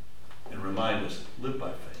spirit and remind us, live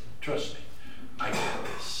by faith. Trust me, I got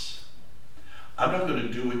this. I'm not going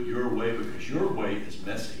to do it your way because your way is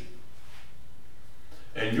messy.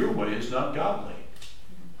 And your way is not godly.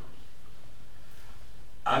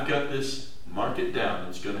 I've got this, mark it down,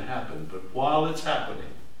 it's going to happen. But while it's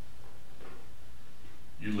happening,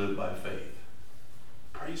 you live by faith.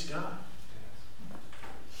 Praise God.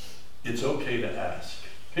 It's okay to ask.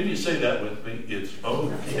 Can you say that with me? It's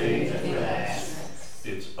okay to ask.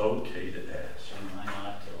 It's okay to ask.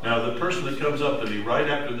 Now, the person that comes up to me right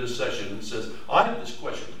after this session and says, I have this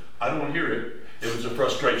question. I don't want to hear it. It was a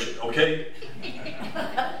frustration, okay?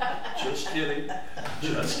 Just kidding.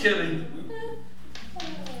 Just kidding.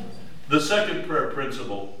 The second prayer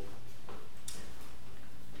principle,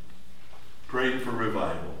 praying for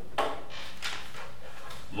revival.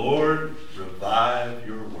 Lord, revive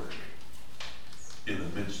your work in the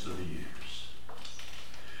midst of the years.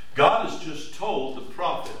 God has just told the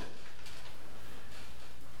prophet,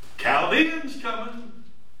 Chaldeans coming.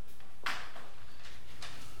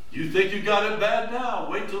 You think you got it bad now?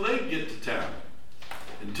 Wait till they get to town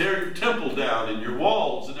and tear your temple down and your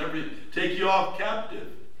walls and take you off captive.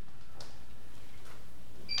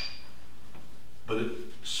 But it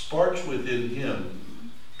sparks within him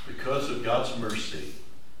because of God's mercy.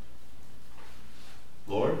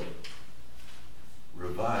 Lord,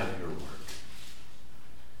 revive your work.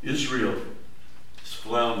 Israel is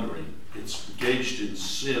floundering. It's engaged in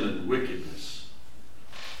sin and wickedness.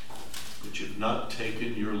 But you've not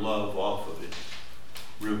taken your love off of it.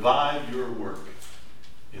 Revive your work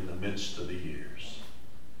in the midst of the years.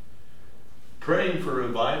 Praying for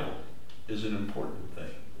revival is an important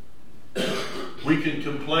thing. We can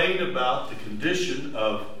complain about the condition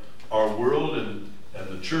of our world and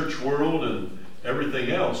the church world and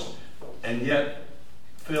everything else, and yet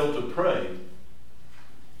fail to pray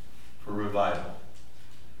for revival.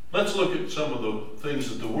 Let's look at some of the things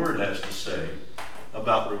that the Word has to say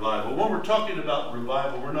about revival. When we're talking about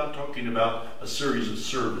revival, we're not talking about a series of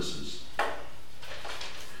services.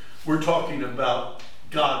 We're talking about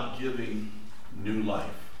God giving new life.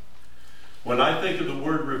 When I think of the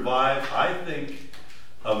word revive, I think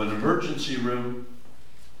of an emergency room.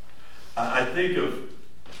 I think of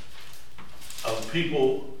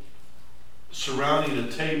people surrounding a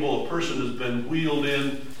table. A person has been wheeled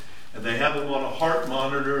in and they have them on a heart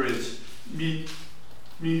monitor. It's beep,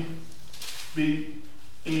 beep, beep,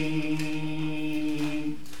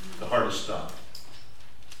 the heart is stopped.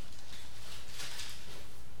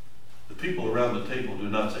 The people around the table do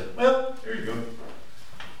not say, well, here you go.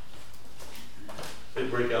 They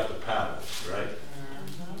break out the paddles, right?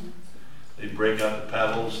 They break out the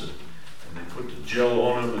paddles and they put the gel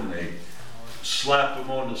on them and they slap them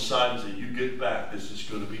on the side and say, you get back, this is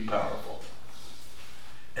going to be powerful.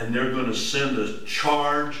 And they're going to send a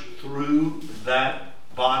charge through that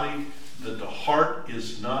body that the heart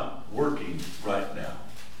is not working right now.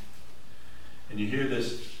 And you hear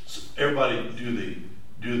this, everybody do the.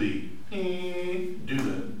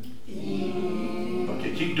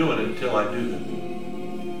 Okay, keep doing it until I do the.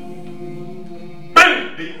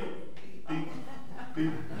 Beep, beep, beep,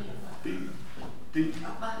 beep, beep, beep.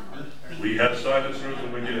 We have silencers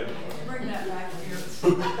when we get it. Bring that back here.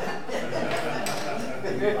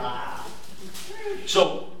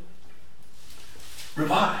 So,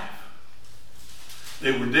 revive.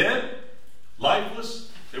 They were dead,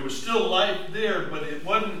 lifeless. There was still life there, but it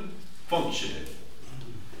wasn't functioning.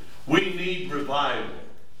 We need revival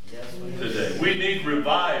today. We need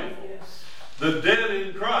revival. The dead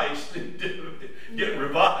in Christ need to get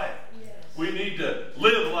revived. We need to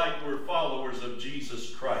live like we're followers of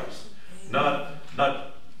Jesus Christ, not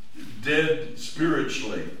dead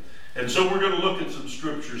spiritually. And so we're going to look at some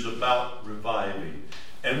scriptures about reviving.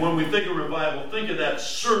 And when we think of revival, think of that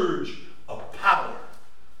surge of power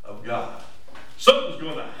of God. Something's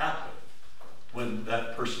going to happen when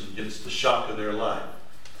that person gets the shock of their life.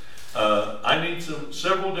 I need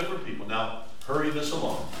several different people. Now, hurry this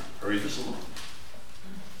along. Hurry this along.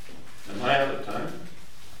 Am I out of time?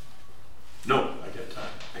 No, I got time.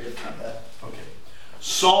 I got time. Okay.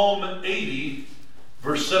 Psalm 80,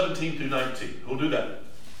 verse 17 through 19. Who'll do that?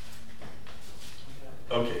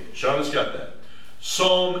 Okay, Shauna's got that.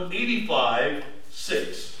 Psalm 85,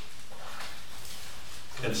 6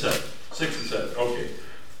 and 7. 6 and 7. Okay.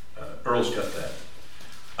 Earl's got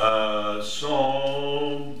that.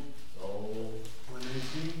 Psalm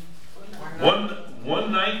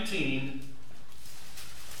 119,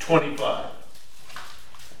 25.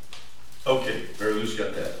 Okay, Mary Lou's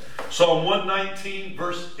got that. Psalm 119,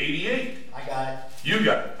 verse 88. I got it. You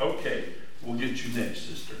got it. Okay. We'll get you next,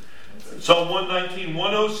 sister. Psalm 119,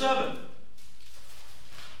 107.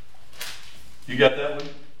 You got that one?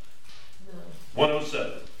 No.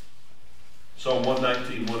 107. Psalm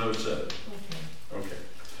 119, 107. Okay.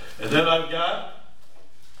 And then I've got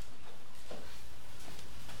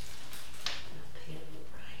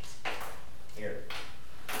Here.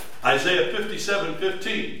 Isaiah 57,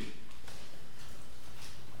 15.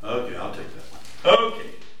 Okay, I'll take that one. Okay,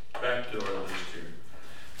 back to our list here.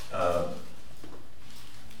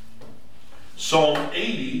 Psalm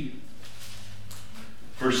 80,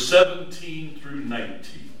 verse 17 through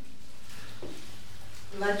 19.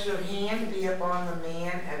 Let your hand be upon the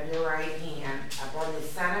man of your right hand, upon the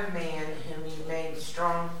Son of Man whom you made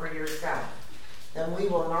strong for yourself. Then we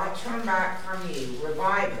will not turn back from you.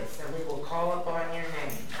 Revive us, and we will call upon your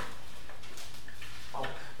name.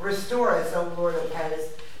 Restore us, O Lord of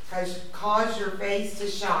hosts, cause your face to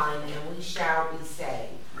shine, and we shall be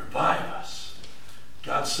saved. Revive us.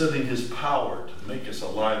 God's sending his power to make us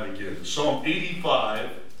alive again. Psalm 85,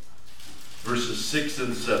 verses 6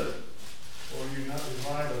 and 7. Will you not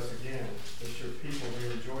revive us again, that your people may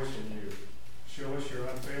rejoice in you? Show us your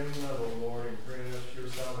unfailing love, O Lord, and grant us your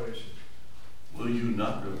salvation. Will you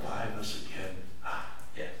not revive us again?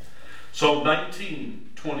 Yeah. Psalm 119,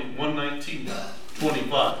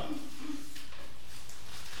 25.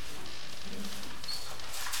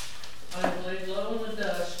 I have laid low in the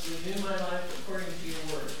dust, renew my life according to your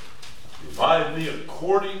word. Revive me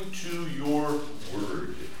according to your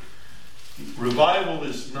word. Revival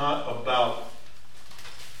is not about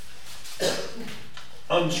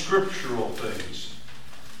unscriptural things.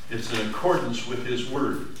 It's in accordance with his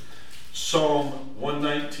word. Psalm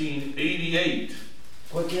 119, 88.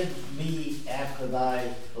 Quicken me after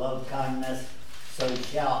thy love kindness, so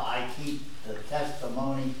shall I keep the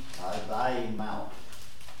testimony of thy mouth.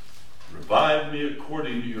 Revive me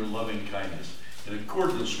according to your loving kindness, in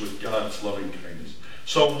accordance with God's loving kindness.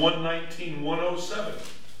 Psalm 119, 107.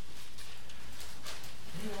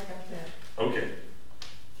 Yeah, I got that. Okay.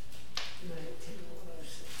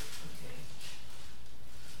 19:106.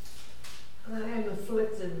 I am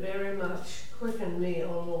afflicted very much. Quicken me,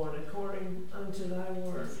 O Lord, according unto thy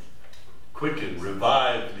word. Quicken,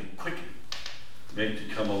 revive me, quicken. Make me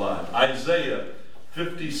come alive. Isaiah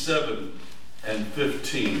 57 and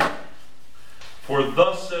 15. For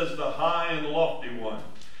thus says the high and lofty one,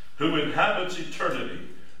 who inhabits eternity,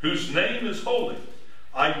 whose name is holy.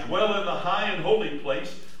 I dwell in the high and holy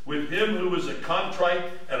place with him who is a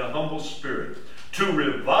contrite and a humble spirit, to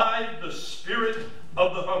revive the spirit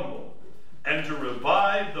of the humble, and to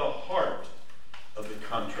revive the heart of the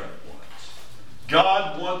contrite ones.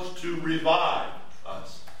 God wants to revive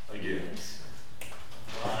us again.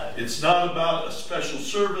 It's not about a special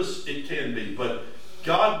service, it can be, but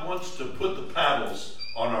God wants to put the paddles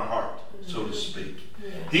on our heart, so to speak.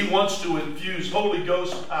 He wants to infuse Holy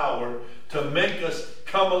Ghost power to make us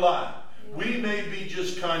come alive. We may be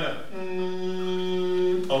just kind of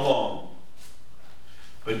along,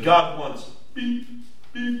 but God wants beep,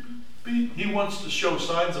 beep, beep. He wants to show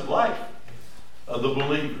signs of life of the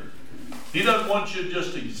believer. He doesn't want you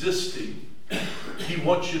just existing. He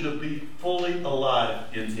wants you to be fully alive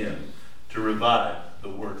in him, to revive the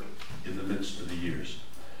work in the midst of the years.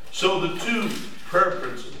 So the two prayer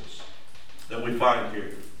principles that we find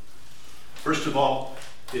here. First of all,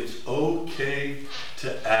 it's okay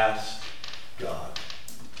to ask God.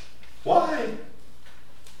 Why?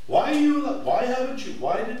 Why haven't you?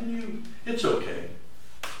 Why didn't you? It's okay.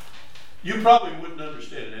 You probably wouldn't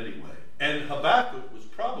understand it anyway. And Habakkuk was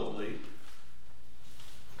probably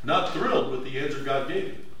not thrilled with the answer God gave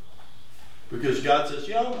you. Because God says,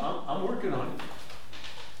 yeah, I'm working on it.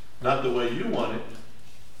 Not the way you want it.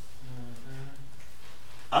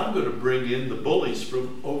 I'm going to bring in the bullies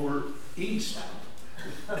from over east.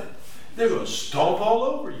 They're going to stomp all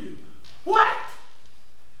over you. What?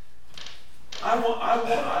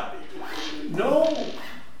 No.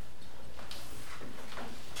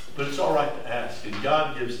 But it's all right to ask. And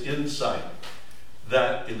God gives insight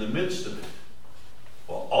that in the midst of it,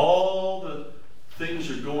 while all the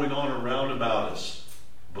things are going on around about us,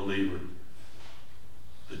 believer,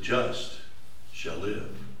 the just shall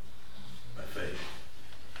live by faith.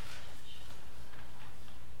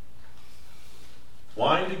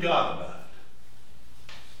 Whine to God about it.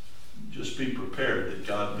 Just be prepared that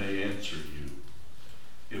God may answer you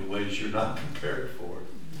in ways you're not prepared for.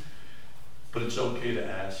 But it's okay to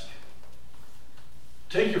ask.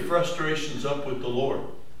 Take your frustrations up with the Lord.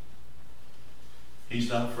 He's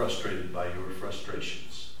not frustrated by your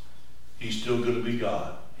frustrations. He's still going to be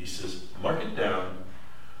God. He says, mark it down.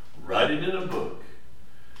 Write it in a book.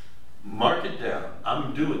 Mark it down.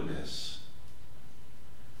 I'm doing this.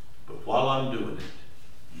 But while I'm doing it,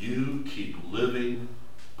 you keep living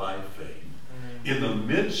by faith. In the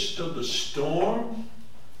midst of the storm,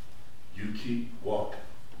 you keep walking.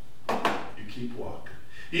 You keep walking.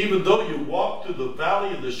 Even though you walk through the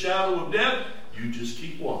valley of the shadow of death, you just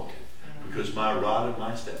keep walking. Because my rod and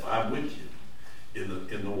my staff, I'm with you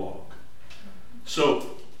in the walk.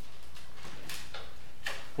 So,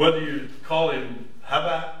 whether you call him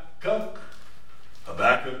Habakkuk,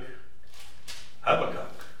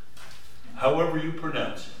 however you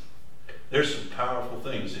pronounce it, there's some powerful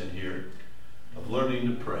things in here of learning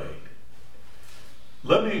to pray.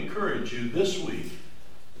 Let me encourage you this week,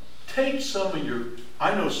 take some of your,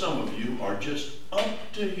 I know some of you are just up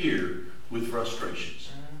to here with frustrations.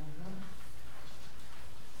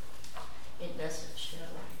 It doesn't show.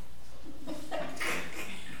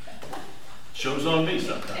 Shows on me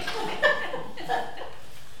sometimes.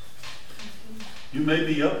 You may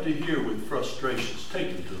be up to here with frustrations. Take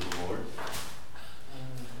it to the Lord.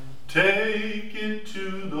 Take it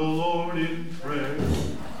to the Lord in prayer.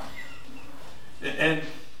 And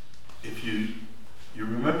if you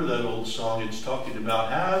remember that old song, it's talking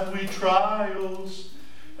about, have we trials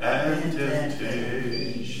and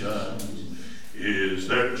temptations? Is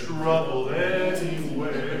there trouble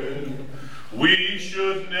anywhere? We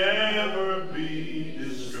should never be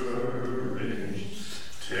discouraged.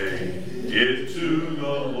 Take it to the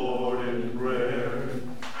Lord in prayer.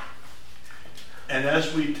 And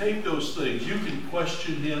as we take those things, you can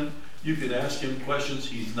question him. You can ask him questions.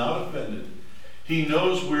 He's not offended. He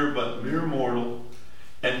knows we're but mere mortal.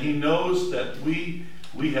 And he knows that we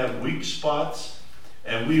have weak spots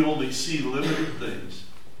and we only see limited things.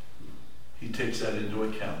 He takes that into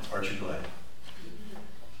account. Aren't you glad?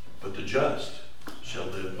 But the just shall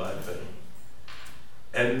live by faith.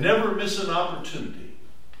 And never miss an opportunity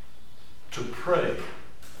to pray,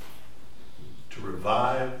 to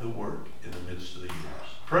revive the work in the midst of the years.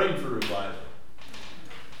 Praying for revival.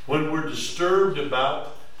 When we're disturbed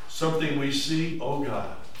about something we see, oh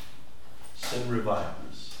God, send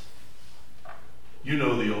revivals. You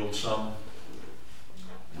know the old song.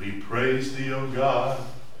 We praise thee, O God,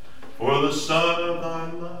 for the Son of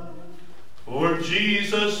thy love, for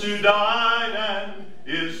Jesus who died and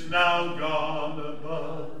is now gone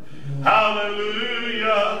above.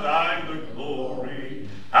 Hallelujah, thine the glory.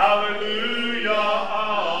 Hallelujah,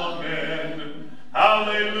 amen.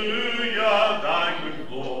 Hallelujah, thine the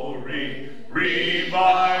glory.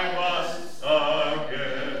 Revive us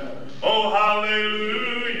again. Oh,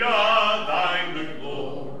 hallelujah, thine the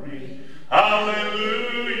glory.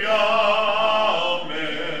 Hallelujah,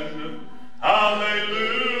 amen.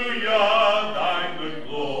 Hallelujah, thine the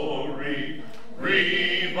glory.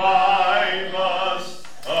 Revive us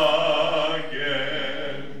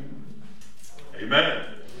again. Amen.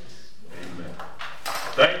 Amen.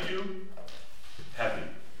 Thank you. Happy.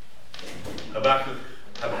 Habakkuk.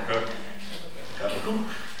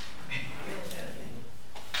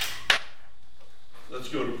 Let's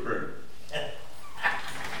go to prayer.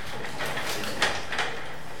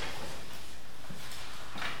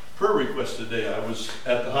 Prayer request today. I was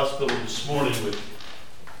at the hospital this morning with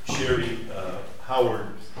Sherry Howard.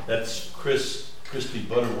 That's Christy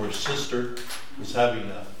Butterworth's sister, who's having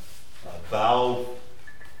a valve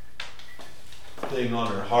thing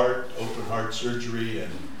on her heart, open heart surgery,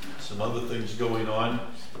 and some other things going on.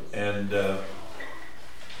 And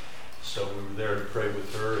so we were there to pray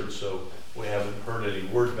with her, and so we haven't heard any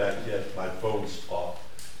word back yet. My phone's off.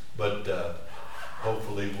 But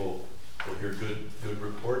hopefully we'll hear good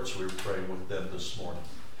reports. We were praying with them this morning.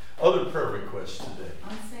 Other prayer requests today.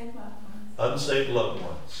 Unsaved loved ones. Unsaved loved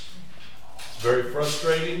ones. It's very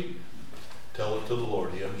frustrating. Tell it to the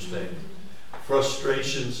Lord. He understands.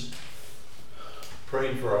 Frustrations.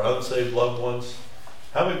 Praying for our unsaved loved ones.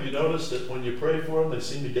 How many of you noticed that when you pray for them, they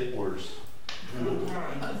seem to get worse? A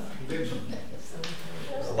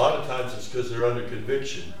lot of times it's because they're under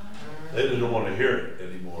conviction. They don't want to hear it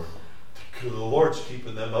anymore. The Lord's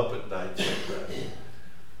keeping them up at night.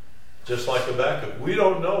 Just like Habakkuk. We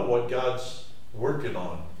don't know what God's working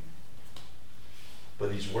on,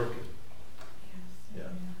 but He's working. Yeah.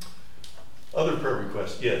 Other prayer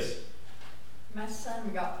requests. Yes. My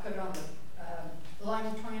son got put on the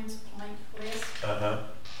lung transplant list.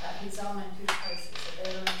 He's on in 2 places, the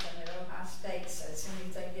Veterans and the Ohio State, so as soon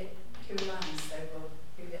as they get 2 lungs, they will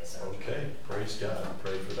do that surgery. Okay, praise God.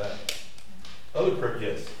 Pray for that. Other prayer,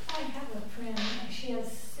 yes. I have a friend, she has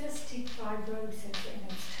cystic fibrosis and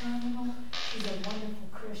it's terminal. She's a wonderful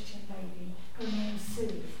Christian lady. Her name's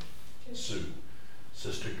Sue. Sue.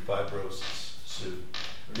 Cystic fibrosis. Sue.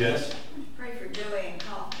 Yes. Pray for Joanne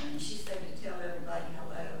Kaufman. She said to tell everybody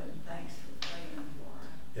hello and thanks for praying for her.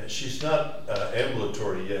 Yeah, she's not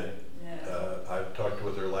ambulatory yet. No. I talked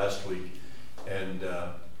with her last week, and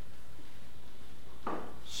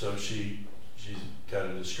so she's kind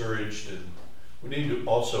of discouraged, and we need to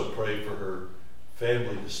also pray for her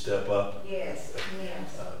family to step up. Yes,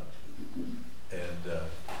 yes. And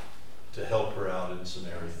to help her out in some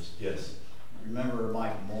areas. Yes. Remember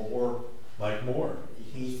Mike Moore? Mike Moore.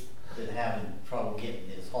 He's been having trouble getting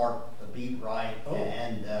his heart to beat right,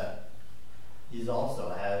 and he's also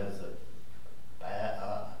has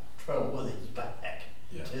trouble with his back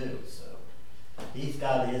too. So he's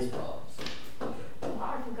got his problems. Well,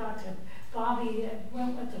 I forgot to, Bobby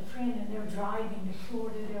went with a friend and they're driving to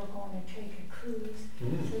Florida. They're going to take a cruise.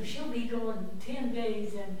 So she'll be going 10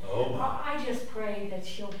 days and I just pray that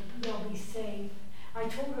they'll be safe. I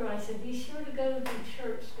told her, I said, be sure to go to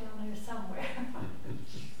church down there somewhere.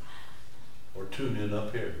 Or tune in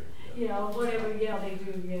up here. Yeah, whatever, they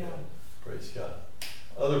do, Praise God.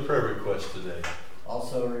 Other prayer requests today.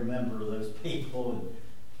 Also remember those people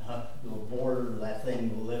the border, that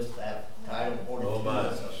thing will lift that Title 42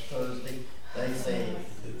 this Thursday. They say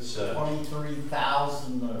it's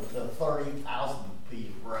 23,000 to 30,000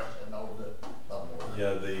 people rushing over the border.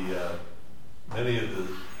 Yeah, many of the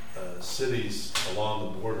cities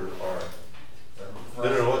along the border are. They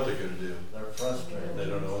don't know what they're going to do. They're frustrated. They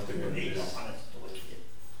don't know what they're going to do.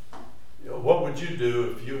 What would you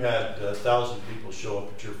do if you had 1,000 people show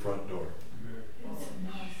up at your front door?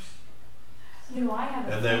 I have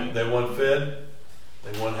a and friend. they want fed,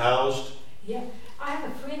 they want housed. Yeah, I have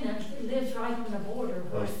a friend that lives right on the border,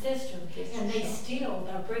 her sister, and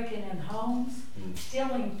they're breaking in homes,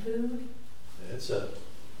 stealing food. It's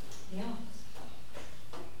Yeah.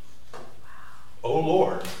 Oh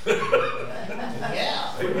Lord.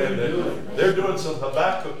 Yeah. Amen. They're doing some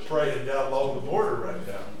Habakkuk praying down along the border right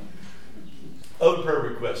now. Other prayer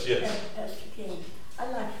requests, yes. Pastor Ken,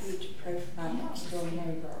 I'd like for you to pray for my next door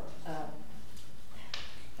neighbor.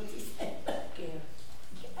 What's his name? Gary.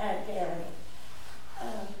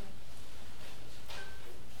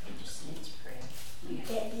 He just needs prayer.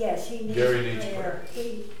 Yes, he needs Gary prayer. needs prayer.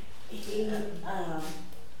 He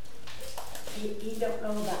don't know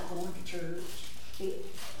about going to church.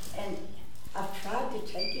 And I've tried to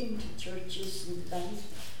take him to churches and things,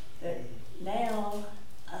 but now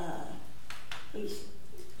he's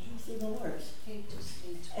even worse. He just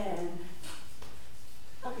needs prayer. And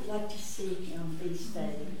I would like to see him these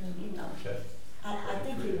days, Okay. I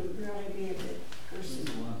think he would really be a good person.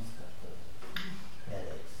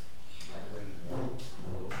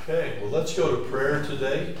 Okay, well, let's go to prayer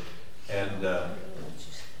today, and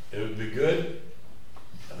it would be good.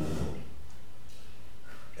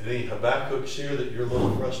 Any Habakkuk's here that you're a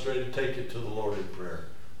little frustrated, take it to the Lord in prayer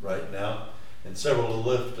right now. And several will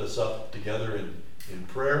lift us up together in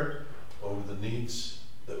prayer over the needs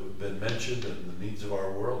that have been mentioned and the needs of our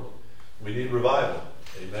world. We need revival.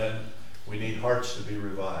 Amen. We need hearts to be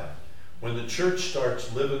revived. When the church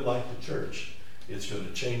starts living like the church, it's going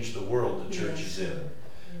to change the world the church is in.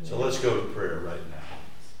 So let's go to prayer right now.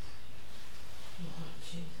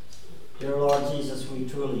 Dear Lord Jesus, we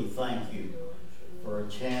truly thank you for a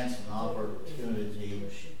chance and opportunity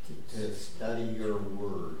to study your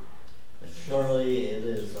word. Surely it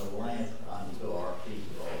is a lamp unto our feet,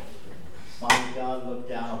 Lord. Mighty God, look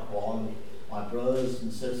down upon my brothers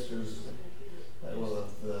and sisters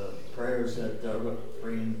with the prayers that they're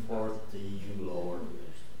bringing forth to you, Lord.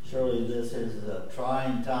 Surely this is a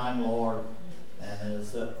trying time, Lord, and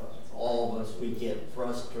as all of us, we get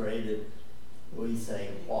frustrated. We say,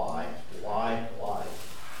 why?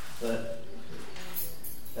 But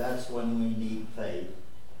that's when we need faith.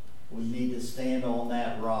 We need to stand on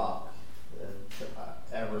that rock,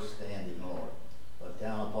 ever standing, Lord. Look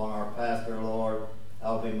down upon our pastor, Lord.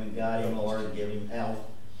 Help him and guide him, Lord, and give him health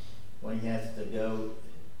when he has to go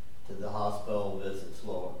to the hospital visits,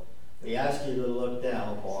 Lord. We ask you to look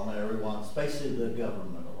down upon everyone, especially the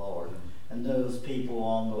government, Lord, and those people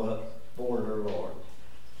on the border, Lord.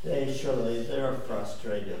 They're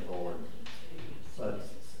frustrated, Lord. But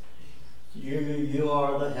you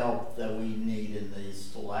are the help that we need in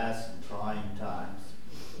these last and trying times.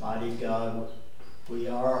 Mighty God, we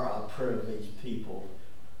are a privileged people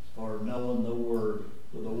for knowing the Word.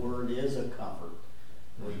 The Word is a comfort.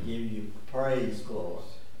 We give you praise, Lord,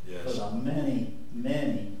 for the many,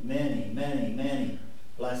 many, many, many, many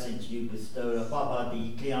blessings you bestowed upon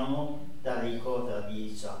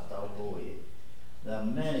the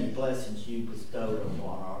many blessings you bestowed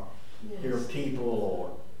upon your people,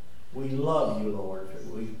 Lord. We love you, Lord.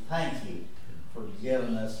 We thank you for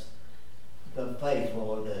giving us the faith,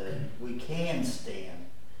 Lord, that we can stand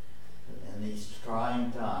in these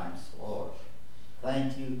trying times, Lord.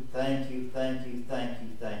 Thank you, thank you, thank you, thank you,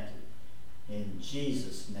 thank you. In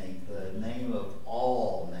Jesus' name, the name of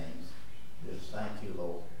all names, just thank you,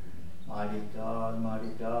 Lord. Mighty God, mighty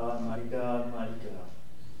God, mighty God, mighty God.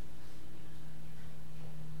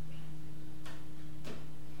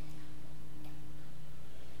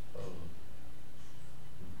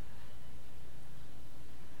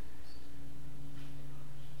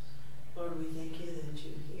 Lord, we thank you that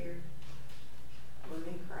you hear when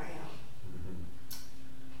we cry out.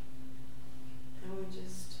 And we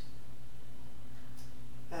just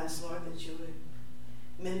ask, Lord, that you would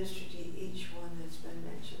minister to each one that's been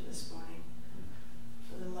mentioned this morning.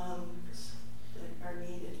 For the lungs that are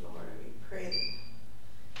needed, Lord, we pray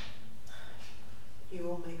that you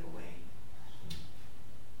will make a way.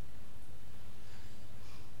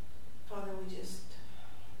 Father, we just,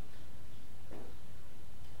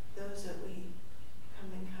 those that we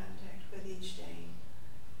come in contact with each day,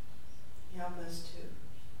 help us to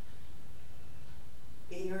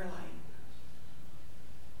be your light.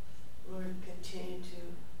 Lord, continue to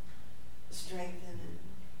strengthen and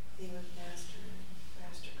be with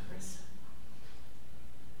Pastor Chris.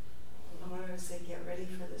 Lord, as they get ready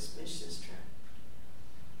for this missions trip,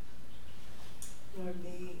 Lord,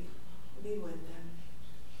 be with them.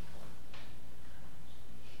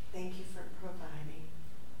 Thank you for providing.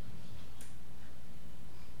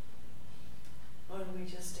 Lord, we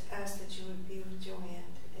just ask that you would be with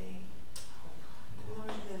Joanne today.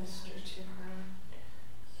 Lord, minister to her.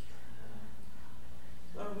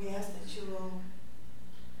 Lord, we ask that you will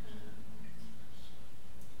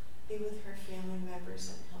be with her family members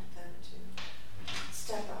and help them to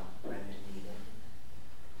step up where they're needed.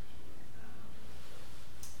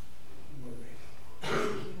 Thank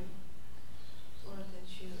you, Lord, that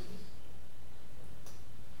you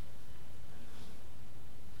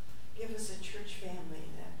give us a church family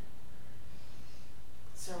that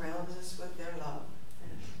surrounds us with their love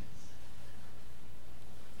and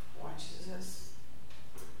watches us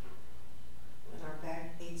when our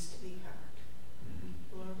back needs to be covered.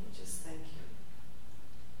 Lord, we just thank you.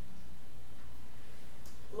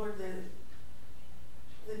 Lord,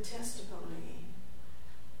 the testimony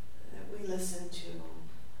that we listened to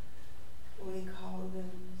when we called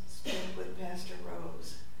and spoke with Pastor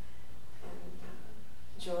Rose, and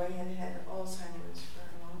Joy had Alzheimer's for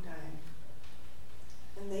a long time,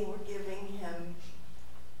 and they were giving him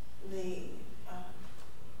the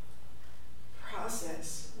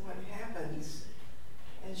process, what happens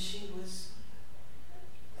as she was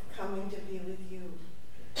coming to be with you,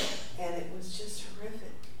 and it was just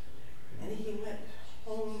horrific. And he went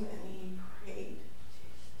home and he prayed,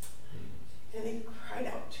 and he cried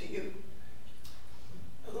out to you,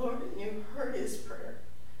 Lord, and you heard his prayer.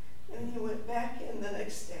 And he went back in the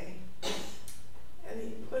next day, and he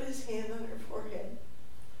put his hand on her forehead,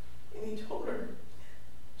 and he told her,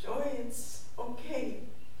 Joy, it's okay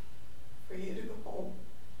for you to go home.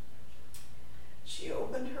 She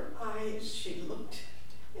opened her eyes, she looked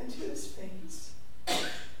into his face,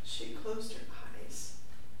 she closed her eyes,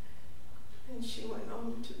 and she went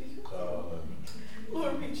on to be home.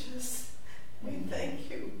 Lord, we thank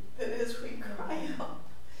you that as we cry out,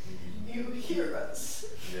 you hear us.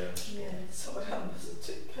 Yes. So help us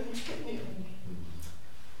to continue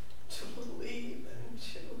to believe and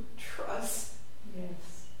to trust.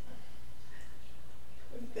 Yes.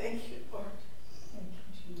 We thank you, Lord. Thank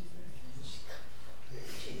you, Jesus.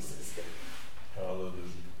 Jesus. Hallelujah.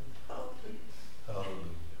 Hallelujah.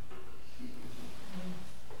 Hallelujah.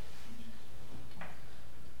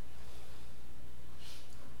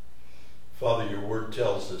 Father, your word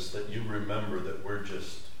tells us that you remember that we're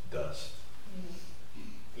just dust.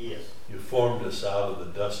 Yes. You formed us out of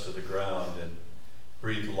the dust of the ground and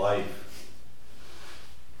breathed life,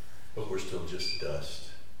 but we're still just dust.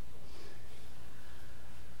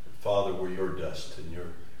 Father, we're your dust, and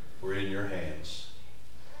we're in your hands.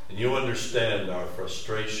 And you understand our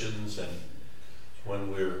frustrations, and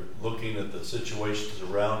when we're looking at the situations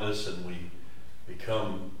around us and we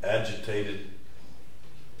become agitated,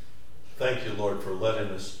 thank you, Lord, for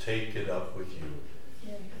letting us take it up with you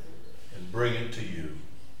and bring it to you,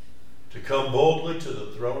 to come boldly to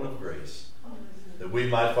the throne of grace, that we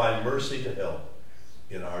might find mercy to help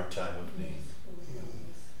in our time of need.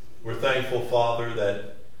 We're thankful, Father,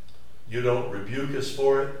 that you don't rebuke us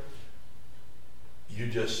for it. You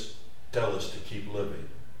just tell us to keep living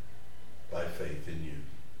by faith in you.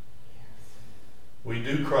 We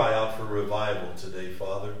do cry out for revival today,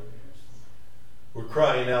 Father. We're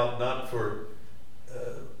crying out not for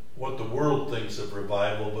what the world thinks of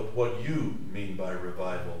revival, but what you mean by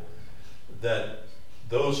revival. That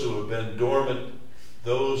those who have been dormant,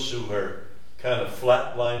 those who are kind of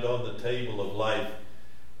flatlined on the table of life,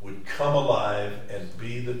 would come alive and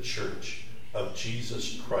be the church of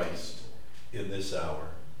Jesus Christ in this hour.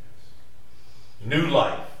 New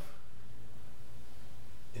life,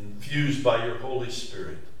 infused by your Holy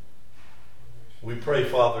Spirit. We pray,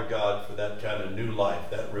 Father God, for that kind of new life,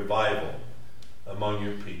 that revival among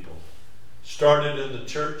your people. Start it in the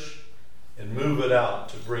church and move it out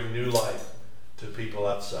to bring new life to people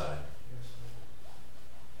outside.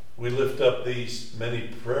 We lift up these many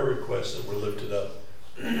prayer requests that were lifted up.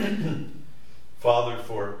 Father,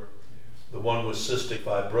 for the one with cystic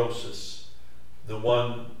fibrosis,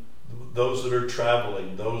 those that are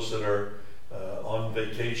traveling, those that are on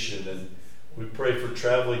vacation, and we pray for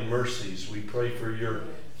traveling mercies. We pray for your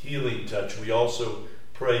healing touch. We also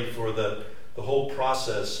pray for the whole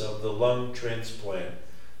process of the lung transplant.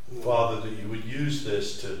 Father, that you would use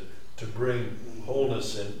this to bring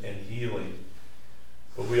wholeness and healing.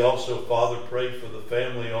 But we also, Father, pray for the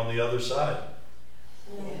family on the other side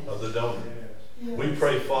of the donor. We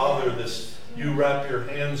pray, Father, you wrap your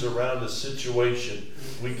hands around a situation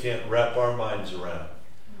we can't wrap our minds around.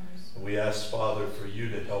 And we ask, Father, for you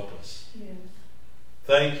to help us.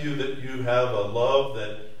 Thank you that you have a love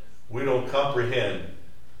that we don't comprehend,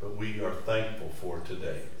 but we are thankful for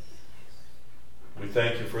today. We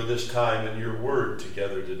thank you for this time in your word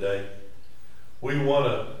together today. We want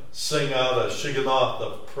to sing out a Shiganoth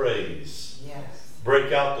of praise. Yes.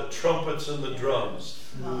 Break out the trumpets and the drums,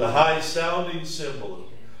 the high-sounding cymbal.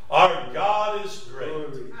 Our God is great.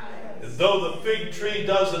 And though the fig tree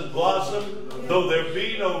doesn't blossom, though there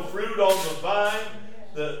be no fruit on the vine,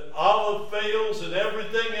 the olive fails and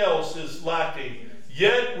everything else is lacking,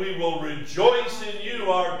 yet we will rejoice in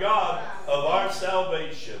you, our God of our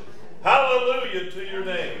salvation. Hallelujah to your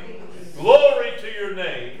name. Glory to your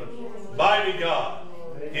name, mighty God.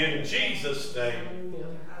 In Jesus' name,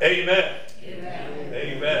 amen. Amen.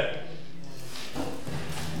 Amen.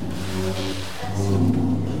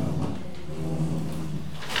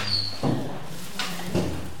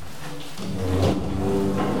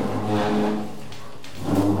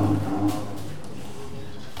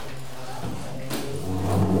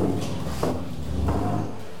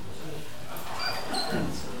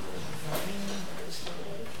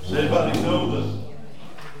 Does anybody know the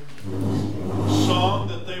song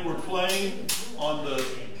that they were playing on the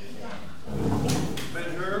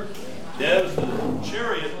Ben-Hur? Yeah, it was the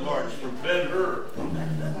Chariot March from Ben-Hur.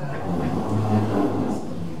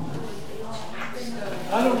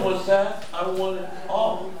 I don't want that. I want it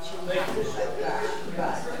all. Thank you. I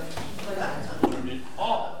want it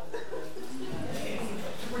all.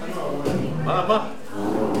 Mama.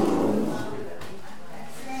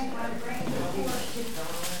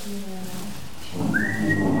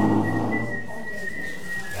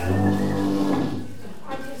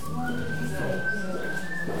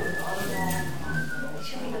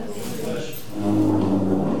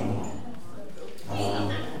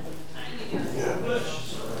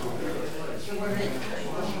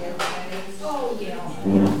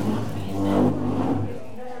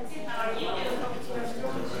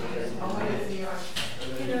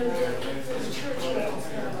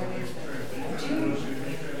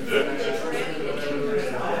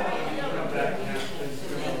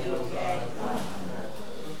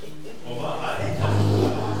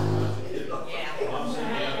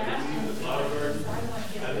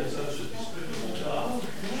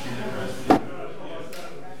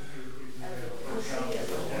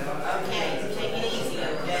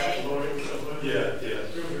 Yeah,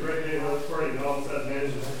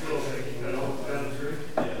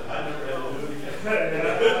 I never had to do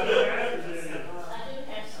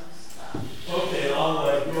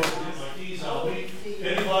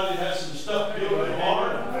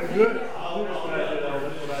Good. That's what I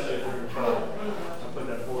did for the child. I put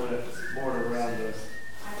that border around our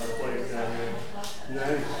place down there.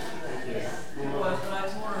 Nice. Thank you. It was, but I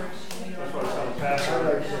tore it. That's what I was telling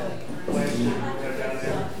Pastor. Plants we have down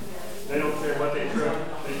there. They don't care what they trim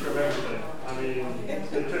everything. I mean,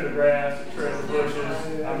 they trim the grass, they trim the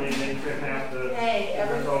bushes. I mean, they trim half the,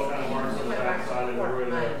 there's all kind of marks on the backside of where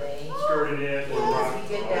the skirted is. We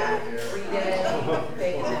did that 3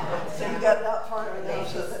 days. So you got that part of it now,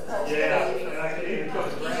 so that's Yeah, and I can even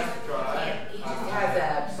put the grass to dry. He just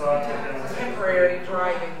has So I a took down temporary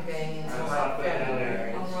driving thing until like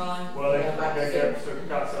February. Well, they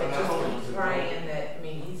got some, I told them He's praying that, I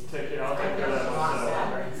mean, he's take care, I'll take care of that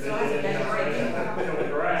myself. They did the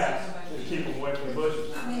grass to keep them away from the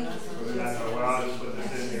bushes. So then I thought, well, I'll just put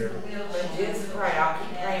this in here. But just pray, I'll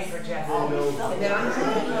keep praying for Jesse. And then I'm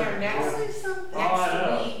going here next week.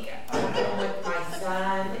 I'm going with my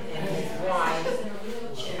son and his wife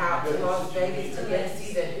out to Las Vegas to go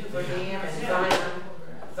see the Hoover Dam and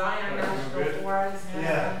Zion National Forest.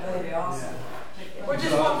 Yeah. That'd be awesome. We're just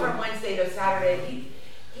going from Wednesday to Saturday.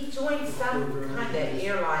 He joined some kind of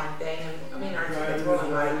airline thing. I mean, our tickets were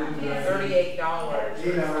only like $38 or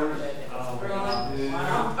something. It's really,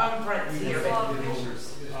 I'm friends here, but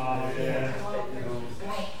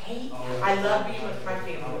I love being with my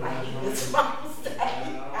family. I hate this Mom's Day. I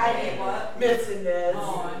hate missing this.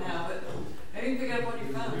 Oh, I know, but maybe you can pick it up on your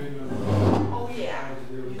phone. Oh, yeah.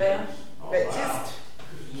 But just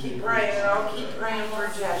keep praying, and I'll keep praying for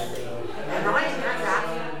Jesse. And Ryan has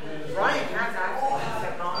asked me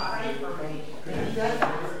to not pray for me. And he does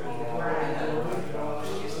ask me to pray.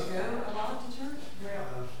 He used to go a lot to church.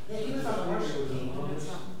 Yeah, he was on the worship team.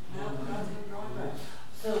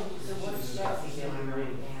 So what's Jesse doing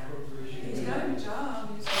right now? He's got a good job.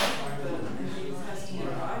 He's working, but he has to get a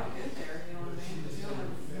ride to get there. You know what I mean?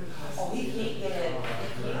 Oh, he can't get it.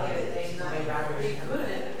 He can't get it. He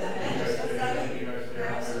couldn't.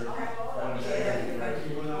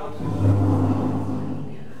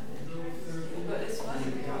 But it's funny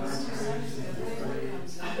because 2 Sundays ago, the Lord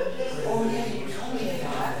comes in. Oh, yeah, you told me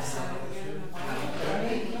that.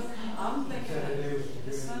 I'm thinking that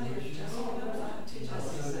this Sunday, if Jesse comes, I have 2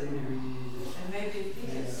 Jessies sitting there. And maybe if he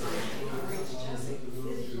gets sick, he can reach Jesse.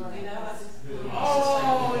 You know, that's.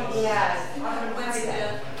 Oh, yes. I'm going to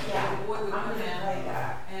Wednesday. Yeah. The boy would I'm come going to in. play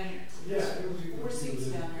that. And there's 4 seats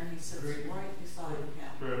down there, and he sits right beside him.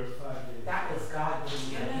 That was God giving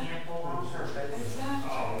me a handful on purpose.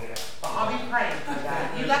 Exactly. Oh, yeah. Well, I'll be praying for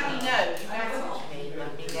that. You let me know. You message me.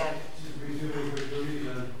 Let me know.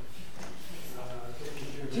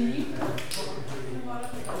 Do you?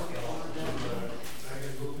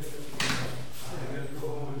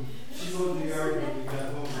 She goes to the yard when we got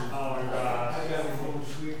home. Oh, my God. I got me home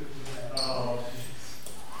sweet. Oh.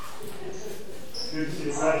 Good to see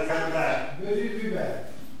you. Glad you're coming back. Good to be back.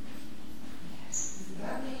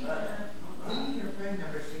 Give me your phone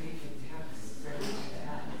number so you can text or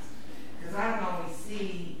that. Because I don't always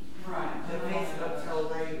see the Facebook till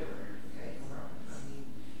later. Okay, come on. I mean,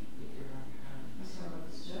 if you're on time. That's what about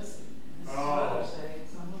this Jesse. This is Oh. Mother's Day,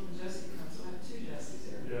 so I'm hoping Jesse comes. I have 2 Jessies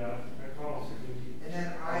there. Yeah, I call him. And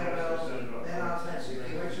then then I'll text you.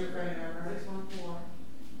 What's your phone number? 614-746-6584.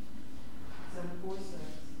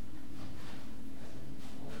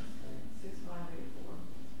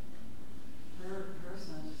 Her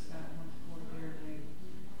son just got one for here today.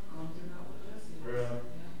 Going through out with Jesse. Really?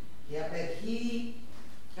 Yeah, but he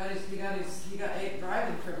got 8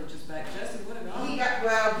 driving privileges back. Jesse would have gone.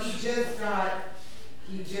 he just got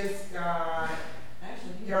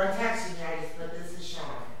Actually, you're on texting, I just put this is Sean.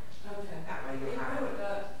 Okay. That way you'll have